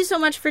 thank you so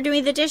much for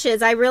doing the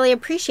dishes, I really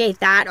appreciate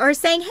that, or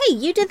saying, hey,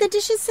 you did the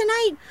dishes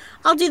tonight,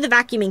 I'll do the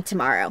vacuuming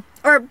tomorrow,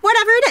 or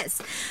whatever it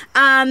is.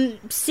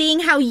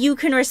 Seeing how you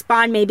can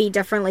respond maybe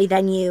differently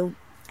than you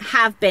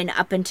have been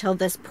up until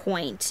this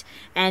point,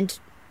 and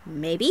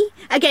maybe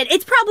again,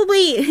 it's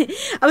probably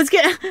I was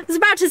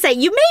about to say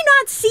you may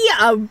not see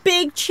a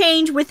big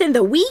change within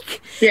the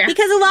week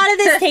because a lot of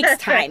this takes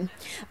time.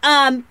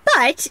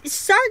 But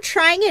start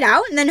trying it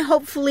out, and then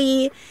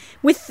hopefully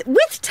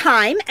with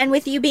time and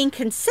with you being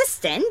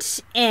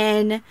consistent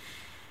in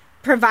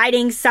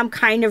providing some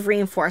kind of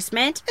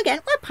reinforcement, again,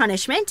 or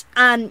punishment,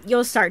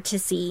 you'll start to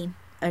see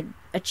a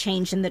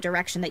change in the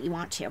direction that you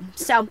want to.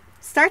 So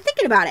start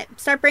thinking about it.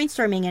 Start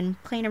brainstorming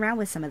and playing around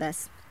with some of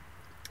this.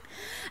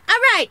 All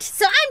right,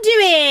 so I'm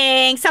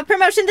doing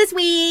self-promotion this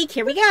week.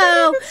 Here we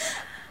go.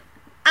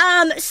 So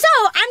I'm going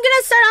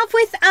to start off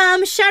with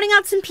shouting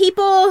out some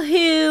people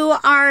who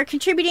are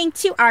contributing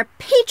to our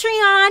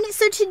Patreon.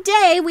 So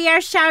today we are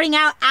shouting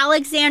out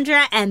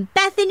Alexandra and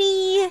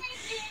Bethany.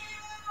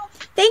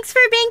 Thanks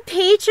for being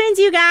patrons,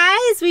 you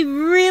guys. We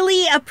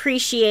really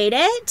appreciate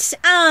it.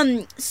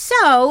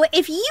 So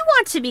if you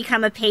want to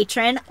become a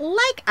patron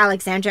like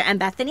Alexandra and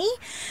Bethany,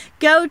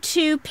 go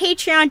to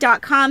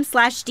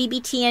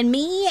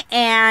patreon.com/dbtandme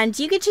and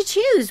you get to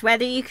choose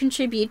whether you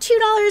contribute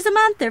 $2 a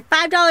month or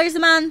 $5 a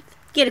month.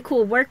 Get a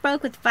cool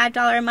workbook with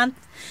 $5 a month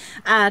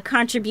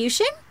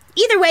contribution.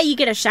 Either way, you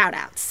get a shout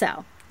out.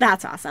 So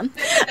that's awesome.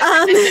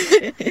 So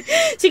you can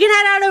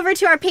head on over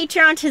to our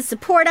Patreon to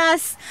support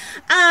us.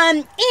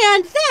 And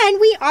then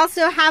we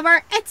also have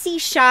our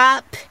Etsy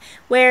shop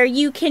where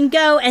you can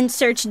go and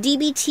search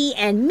DBT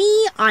and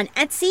me on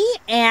Etsy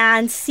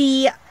and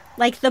see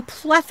like the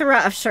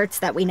plethora of shirts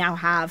that we now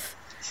have.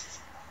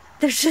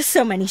 There's just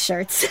so many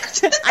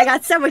shirts. I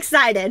got so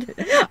excited.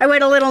 I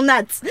went a little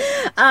nuts.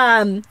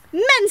 Men's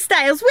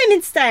styles,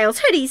 women's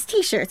styles, hoodies,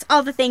 t-shirts,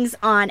 all the things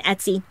on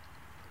Etsy.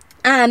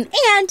 And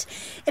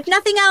if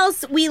nothing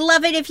else, we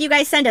love it if you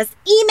guys send us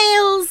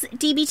emails,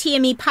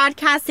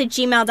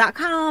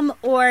 dbtandmepodcast@gmail.com,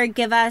 or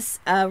give us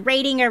a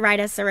rating or write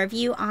us a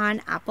review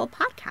on Apple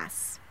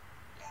Podcasts.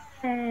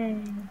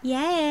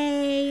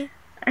 Yay.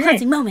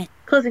 Closing moment.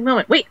 Closing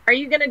moment. Wait, are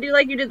you going to do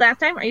like you did last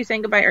time? Are you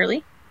saying goodbye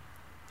early?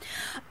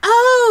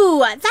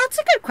 Oh, that's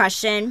a good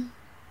question.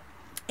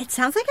 It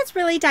sounds like it's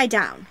really died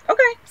down.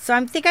 Okay. So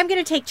I think I'm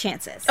going to take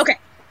chances. Okay.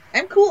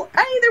 I'm cool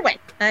either way.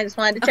 I just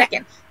wanted to check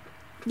in.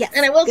 Yes.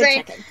 And I will say,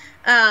 check-in.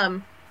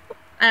 I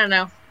don't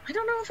know. I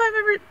don't know if I've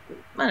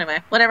ever... Anyway,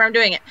 whatever, I'm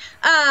doing it.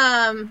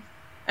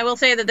 I will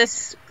say that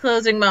this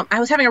closing moment... I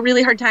was having a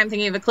really hard time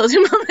thinking of a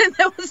closing moment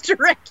that was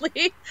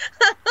directly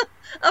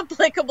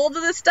applicable to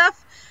this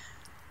stuff.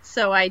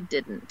 So I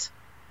didn't.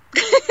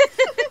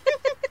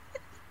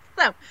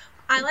 So,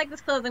 I like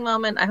this closing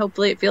moment.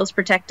 Hopefully it feels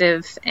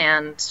protective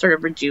and sort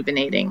of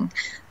rejuvenating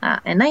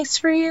and nice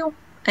for you.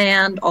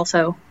 And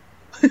also,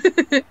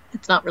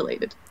 it's not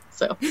related.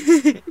 So,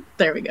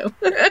 there we go.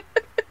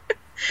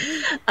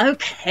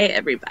 Okay,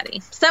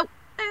 everybody. So,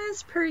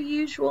 as per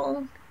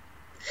usual,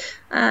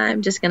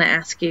 I'm just going to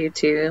ask you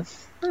to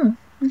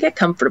get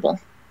comfortable,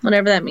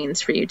 whatever that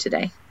means for you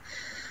today.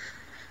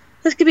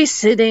 This could be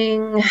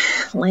sitting,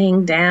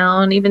 laying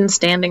down, even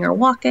standing or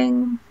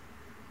walking.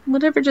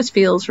 Whatever just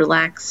feels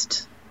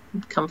relaxed,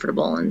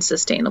 comfortable, and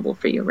sustainable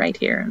for you right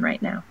here and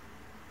right now.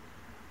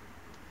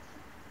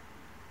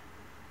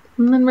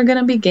 And then we're going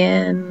to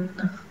begin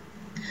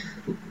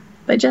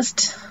by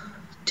just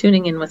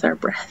tuning in with our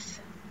breath.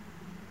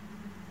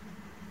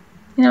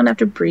 You don't have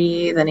to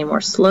breathe any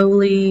more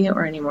slowly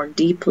or any more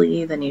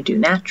deeply than you do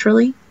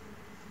naturally.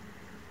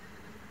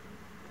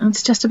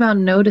 It's just about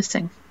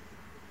noticing.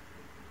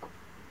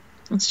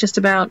 It's just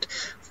about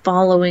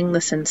following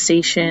the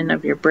sensation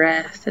of your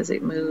breath as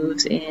it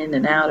moves in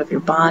and out of your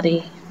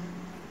body.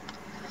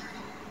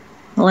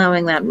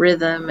 Allowing that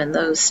rhythm and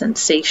those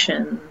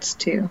sensations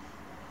to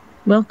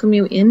welcome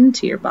you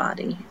into your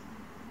body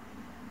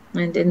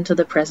and into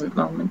the present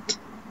moment.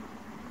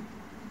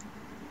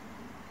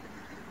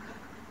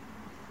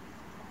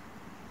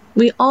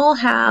 We all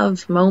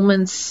have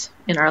moments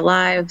in our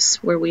lives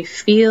where we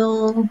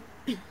feel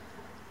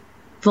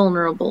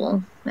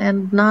vulnerable,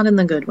 and not in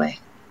the good way,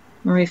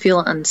 where we feel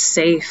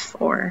unsafe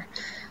or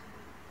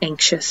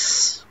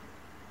anxious,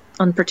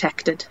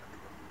 unprotected.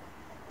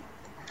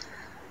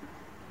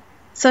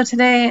 So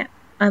today,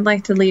 I'd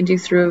like to lead you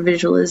through a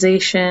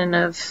visualization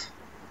of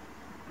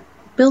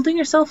building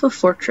yourself a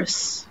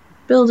fortress,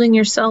 building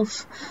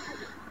yourself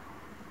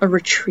a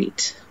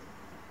retreat,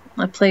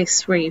 a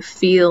place where you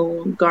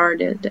feel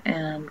guarded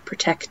and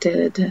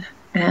protected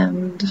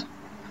and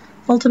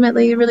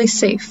ultimately really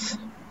safe.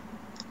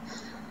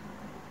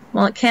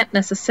 While it can't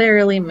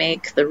necessarily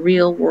make the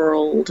real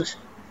world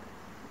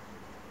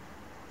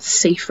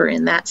safer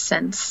in that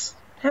sense,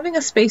 having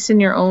a space in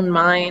your own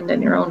mind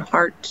and your own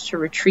heart to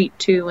retreat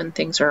to when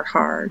things are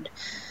hard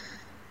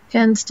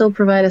can still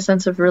provide a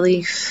sense of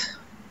relief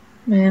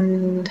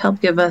and help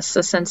give us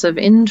a sense of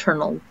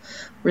internal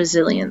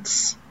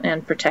resilience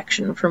and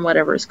protection from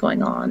whatever is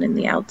going on in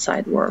the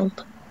outside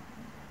world.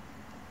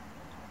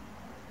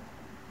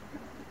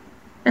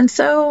 And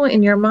so,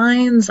 in your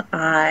mind's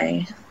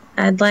eye,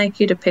 I'd like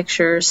you to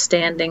picture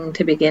standing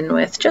to begin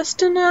with,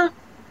 just in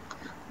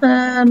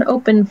an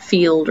open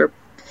field or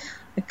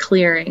a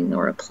clearing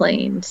or a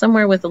plain,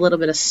 somewhere with a little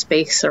bit of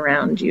space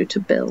around you to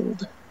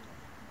build.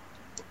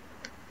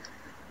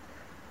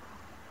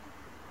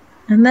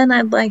 And then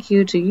I'd like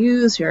you to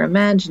use your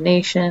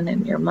imagination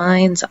and your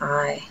mind's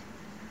eye.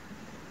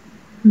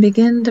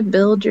 Begin to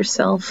build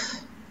yourself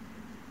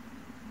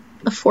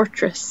a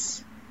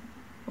fortress,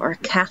 or a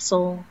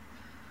castle,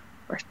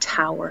 or a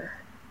tower,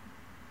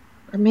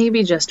 or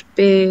maybe just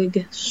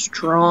big,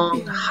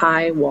 strong,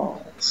 high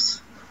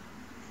walls.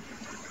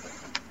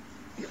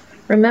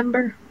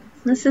 Remember,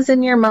 this is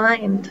in your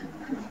mind.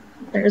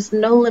 There's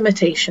no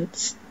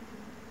limitations.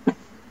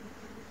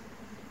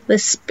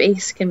 This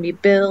space can be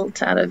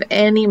built out of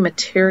any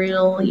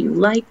material you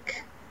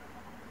like.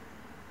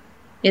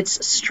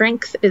 Its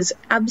strength is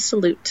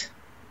absolute,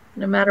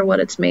 no matter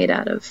what it's made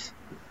out of,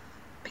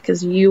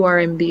 because you are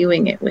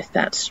imbuing it with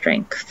that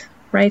strength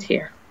right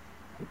here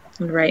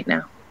and right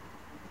now.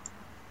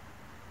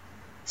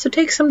 So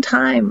take some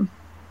time.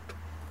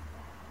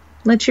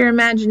 Let your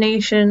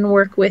imagination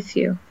work with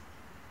you.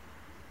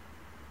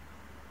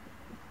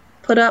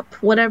 Put up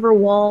whatever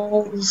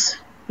walls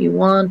you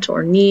want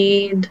or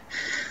need.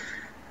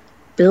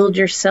 Build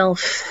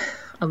yourself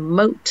a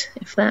moat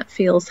if that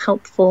feels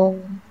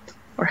helpful,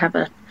 or have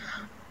a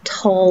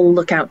tall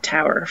lookout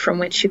tower from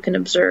which you can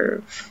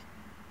observe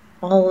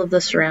all of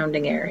the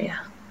surrounding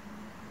area.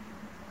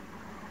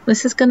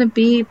 This is going to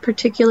be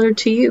particular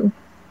to you.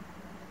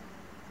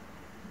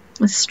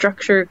 This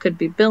structure could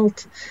be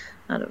built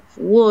out of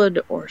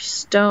wood or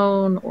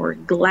stone or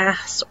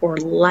glass or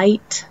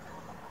light.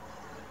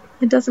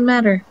 It doesn't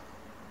matter.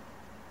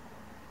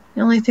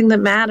 The only thing that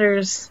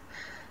matters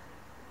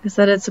is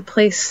that it's a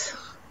place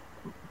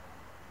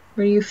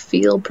where you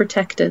feel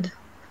protected.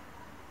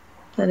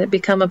 That it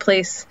become a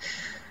place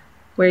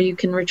where you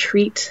can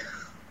retreat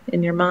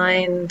in your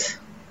mind,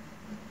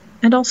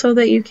 and also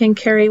that you can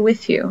carry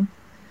with you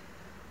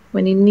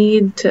when you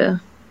need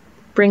to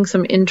bring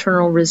some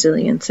internal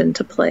resilience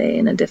into play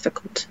in a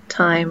difficult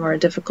time or a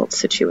difficult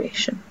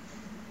situation.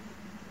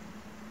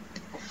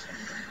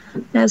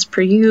 As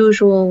per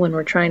usual, when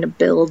we're trying to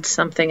build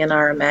something in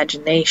our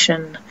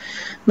imagination,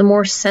 the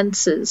more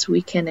senses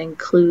we can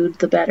include,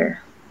 the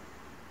better.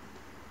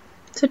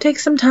 So take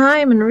some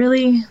time and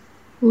really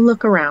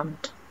look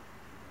around.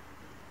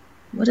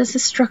 What does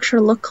this structure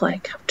look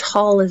like? How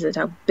tall is it?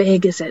 How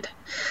big is it?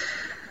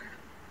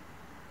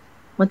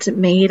 What's it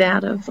made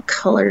out of? What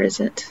color is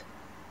it?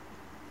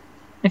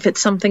 If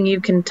it's something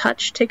you can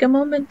touch, take a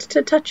moment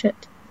to touch it.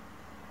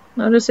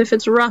 Notice if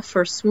it's rough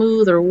or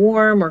smooth or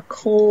warm or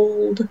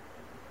cold.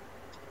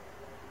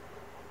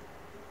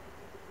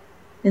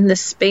 In the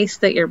space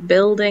that you're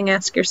building,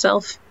 ask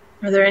yourself,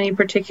 are there any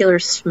particular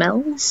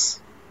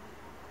smells?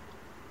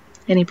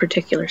 Any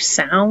particular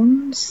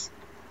sounds?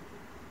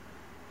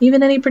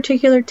 Even any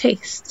particular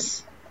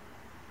tastes?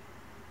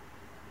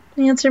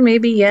 The answer may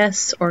be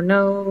yes or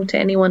no to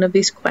any one of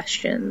these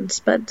questions,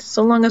 but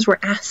so long as we're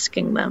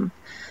asking them,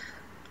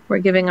 we're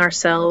giving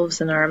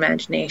ourselves and our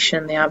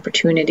imagination the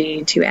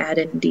opportunity to add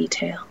in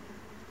detail,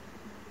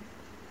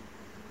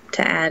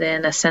 to add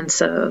in a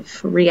sense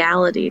of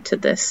reality to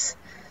this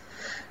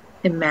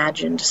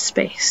imagined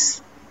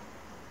space.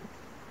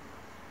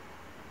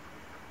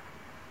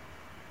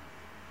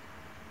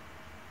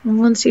 And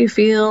once you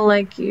feel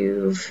like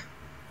you've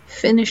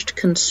finished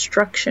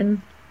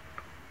construction,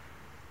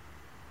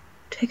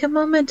 take a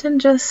moment and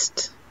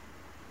just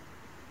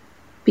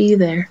be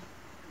there.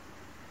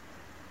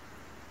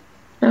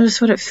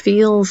 Notice what it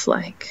feels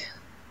like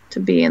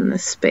to be in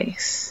this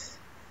space,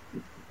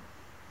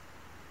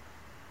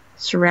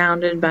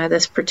 surrounded by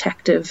this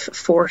protective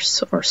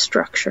force or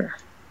structure.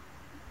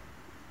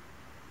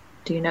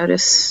 Do you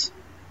notice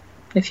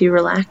if you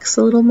relax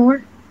a little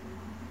more,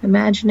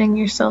 imagining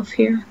yourself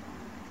here?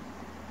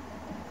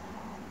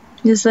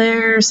 Is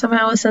there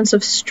somehow a sense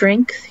of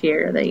strength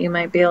here that you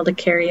might be able to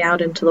carry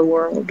out into the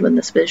world when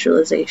this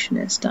visualization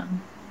is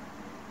done?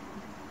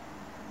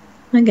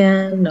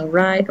 Again, no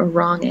right or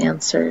wrong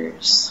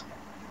answers.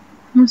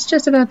 It's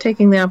just about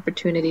taking the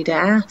opportunity to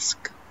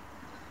ask,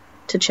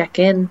 to check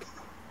in,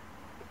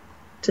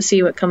 to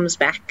see what comes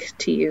back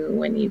to you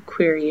when you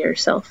query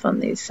yourself on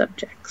these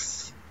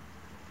subjects.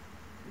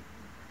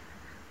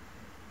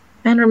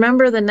 And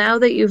remember that now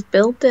that you've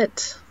built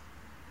it,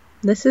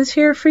 this is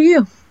here for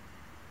you.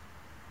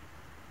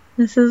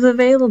 This is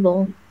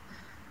available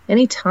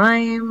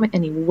anytime,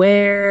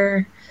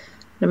 anywhere,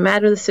 no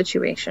matter the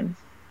situation.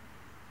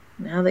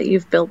 Now that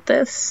you've built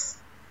this,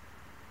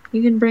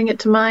 you can bring it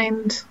to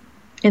mind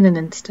in an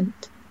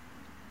instant.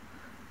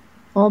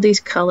 All these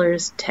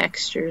colors,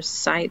 textures,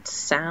 sights,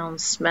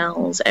 sounds,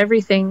 smells,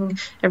 everything,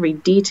 every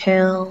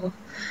detail,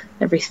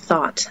 every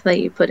thought that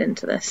you put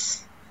into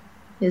this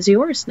is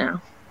yours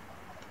now.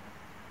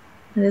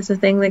 It is a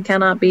thing that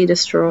cannot be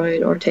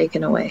destroyed or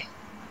taken away.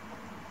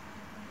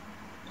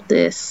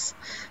 This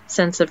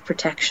sense of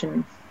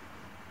protection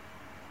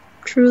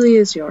truly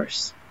is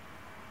yours,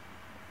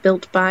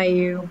 built by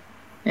you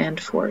and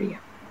for you.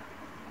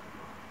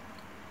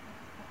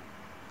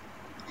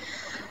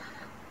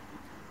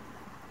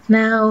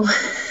 Now,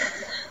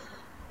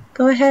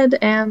 go ahead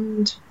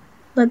and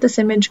let this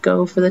image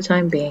go for the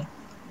time being.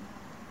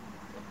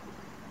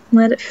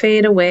 Let it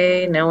fade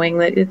away, knowing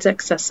that it's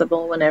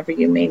accessible whenever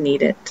you may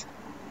need it.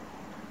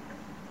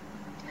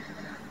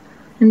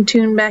 And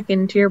tune back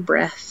into your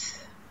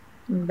breath,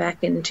 and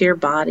back into your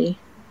body.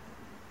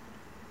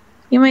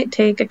 You might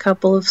take a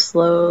couple of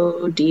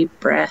slow, deep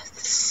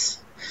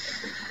breaths.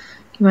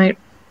 You might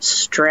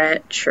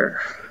stretch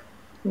or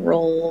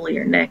roll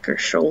your neck or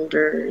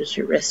shoulders,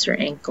 your wrists or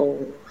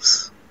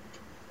ankles.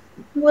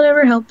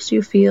 Whatever helps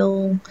you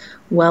feel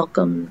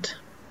welcomed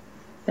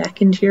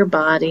back into your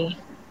body,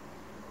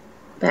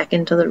 back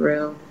into the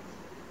room,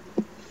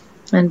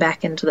 and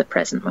back into the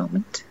present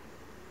moment.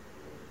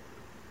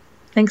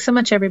 Thanks so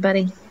much,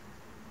 everybody.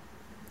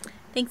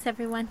 Thanks,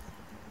 everyone.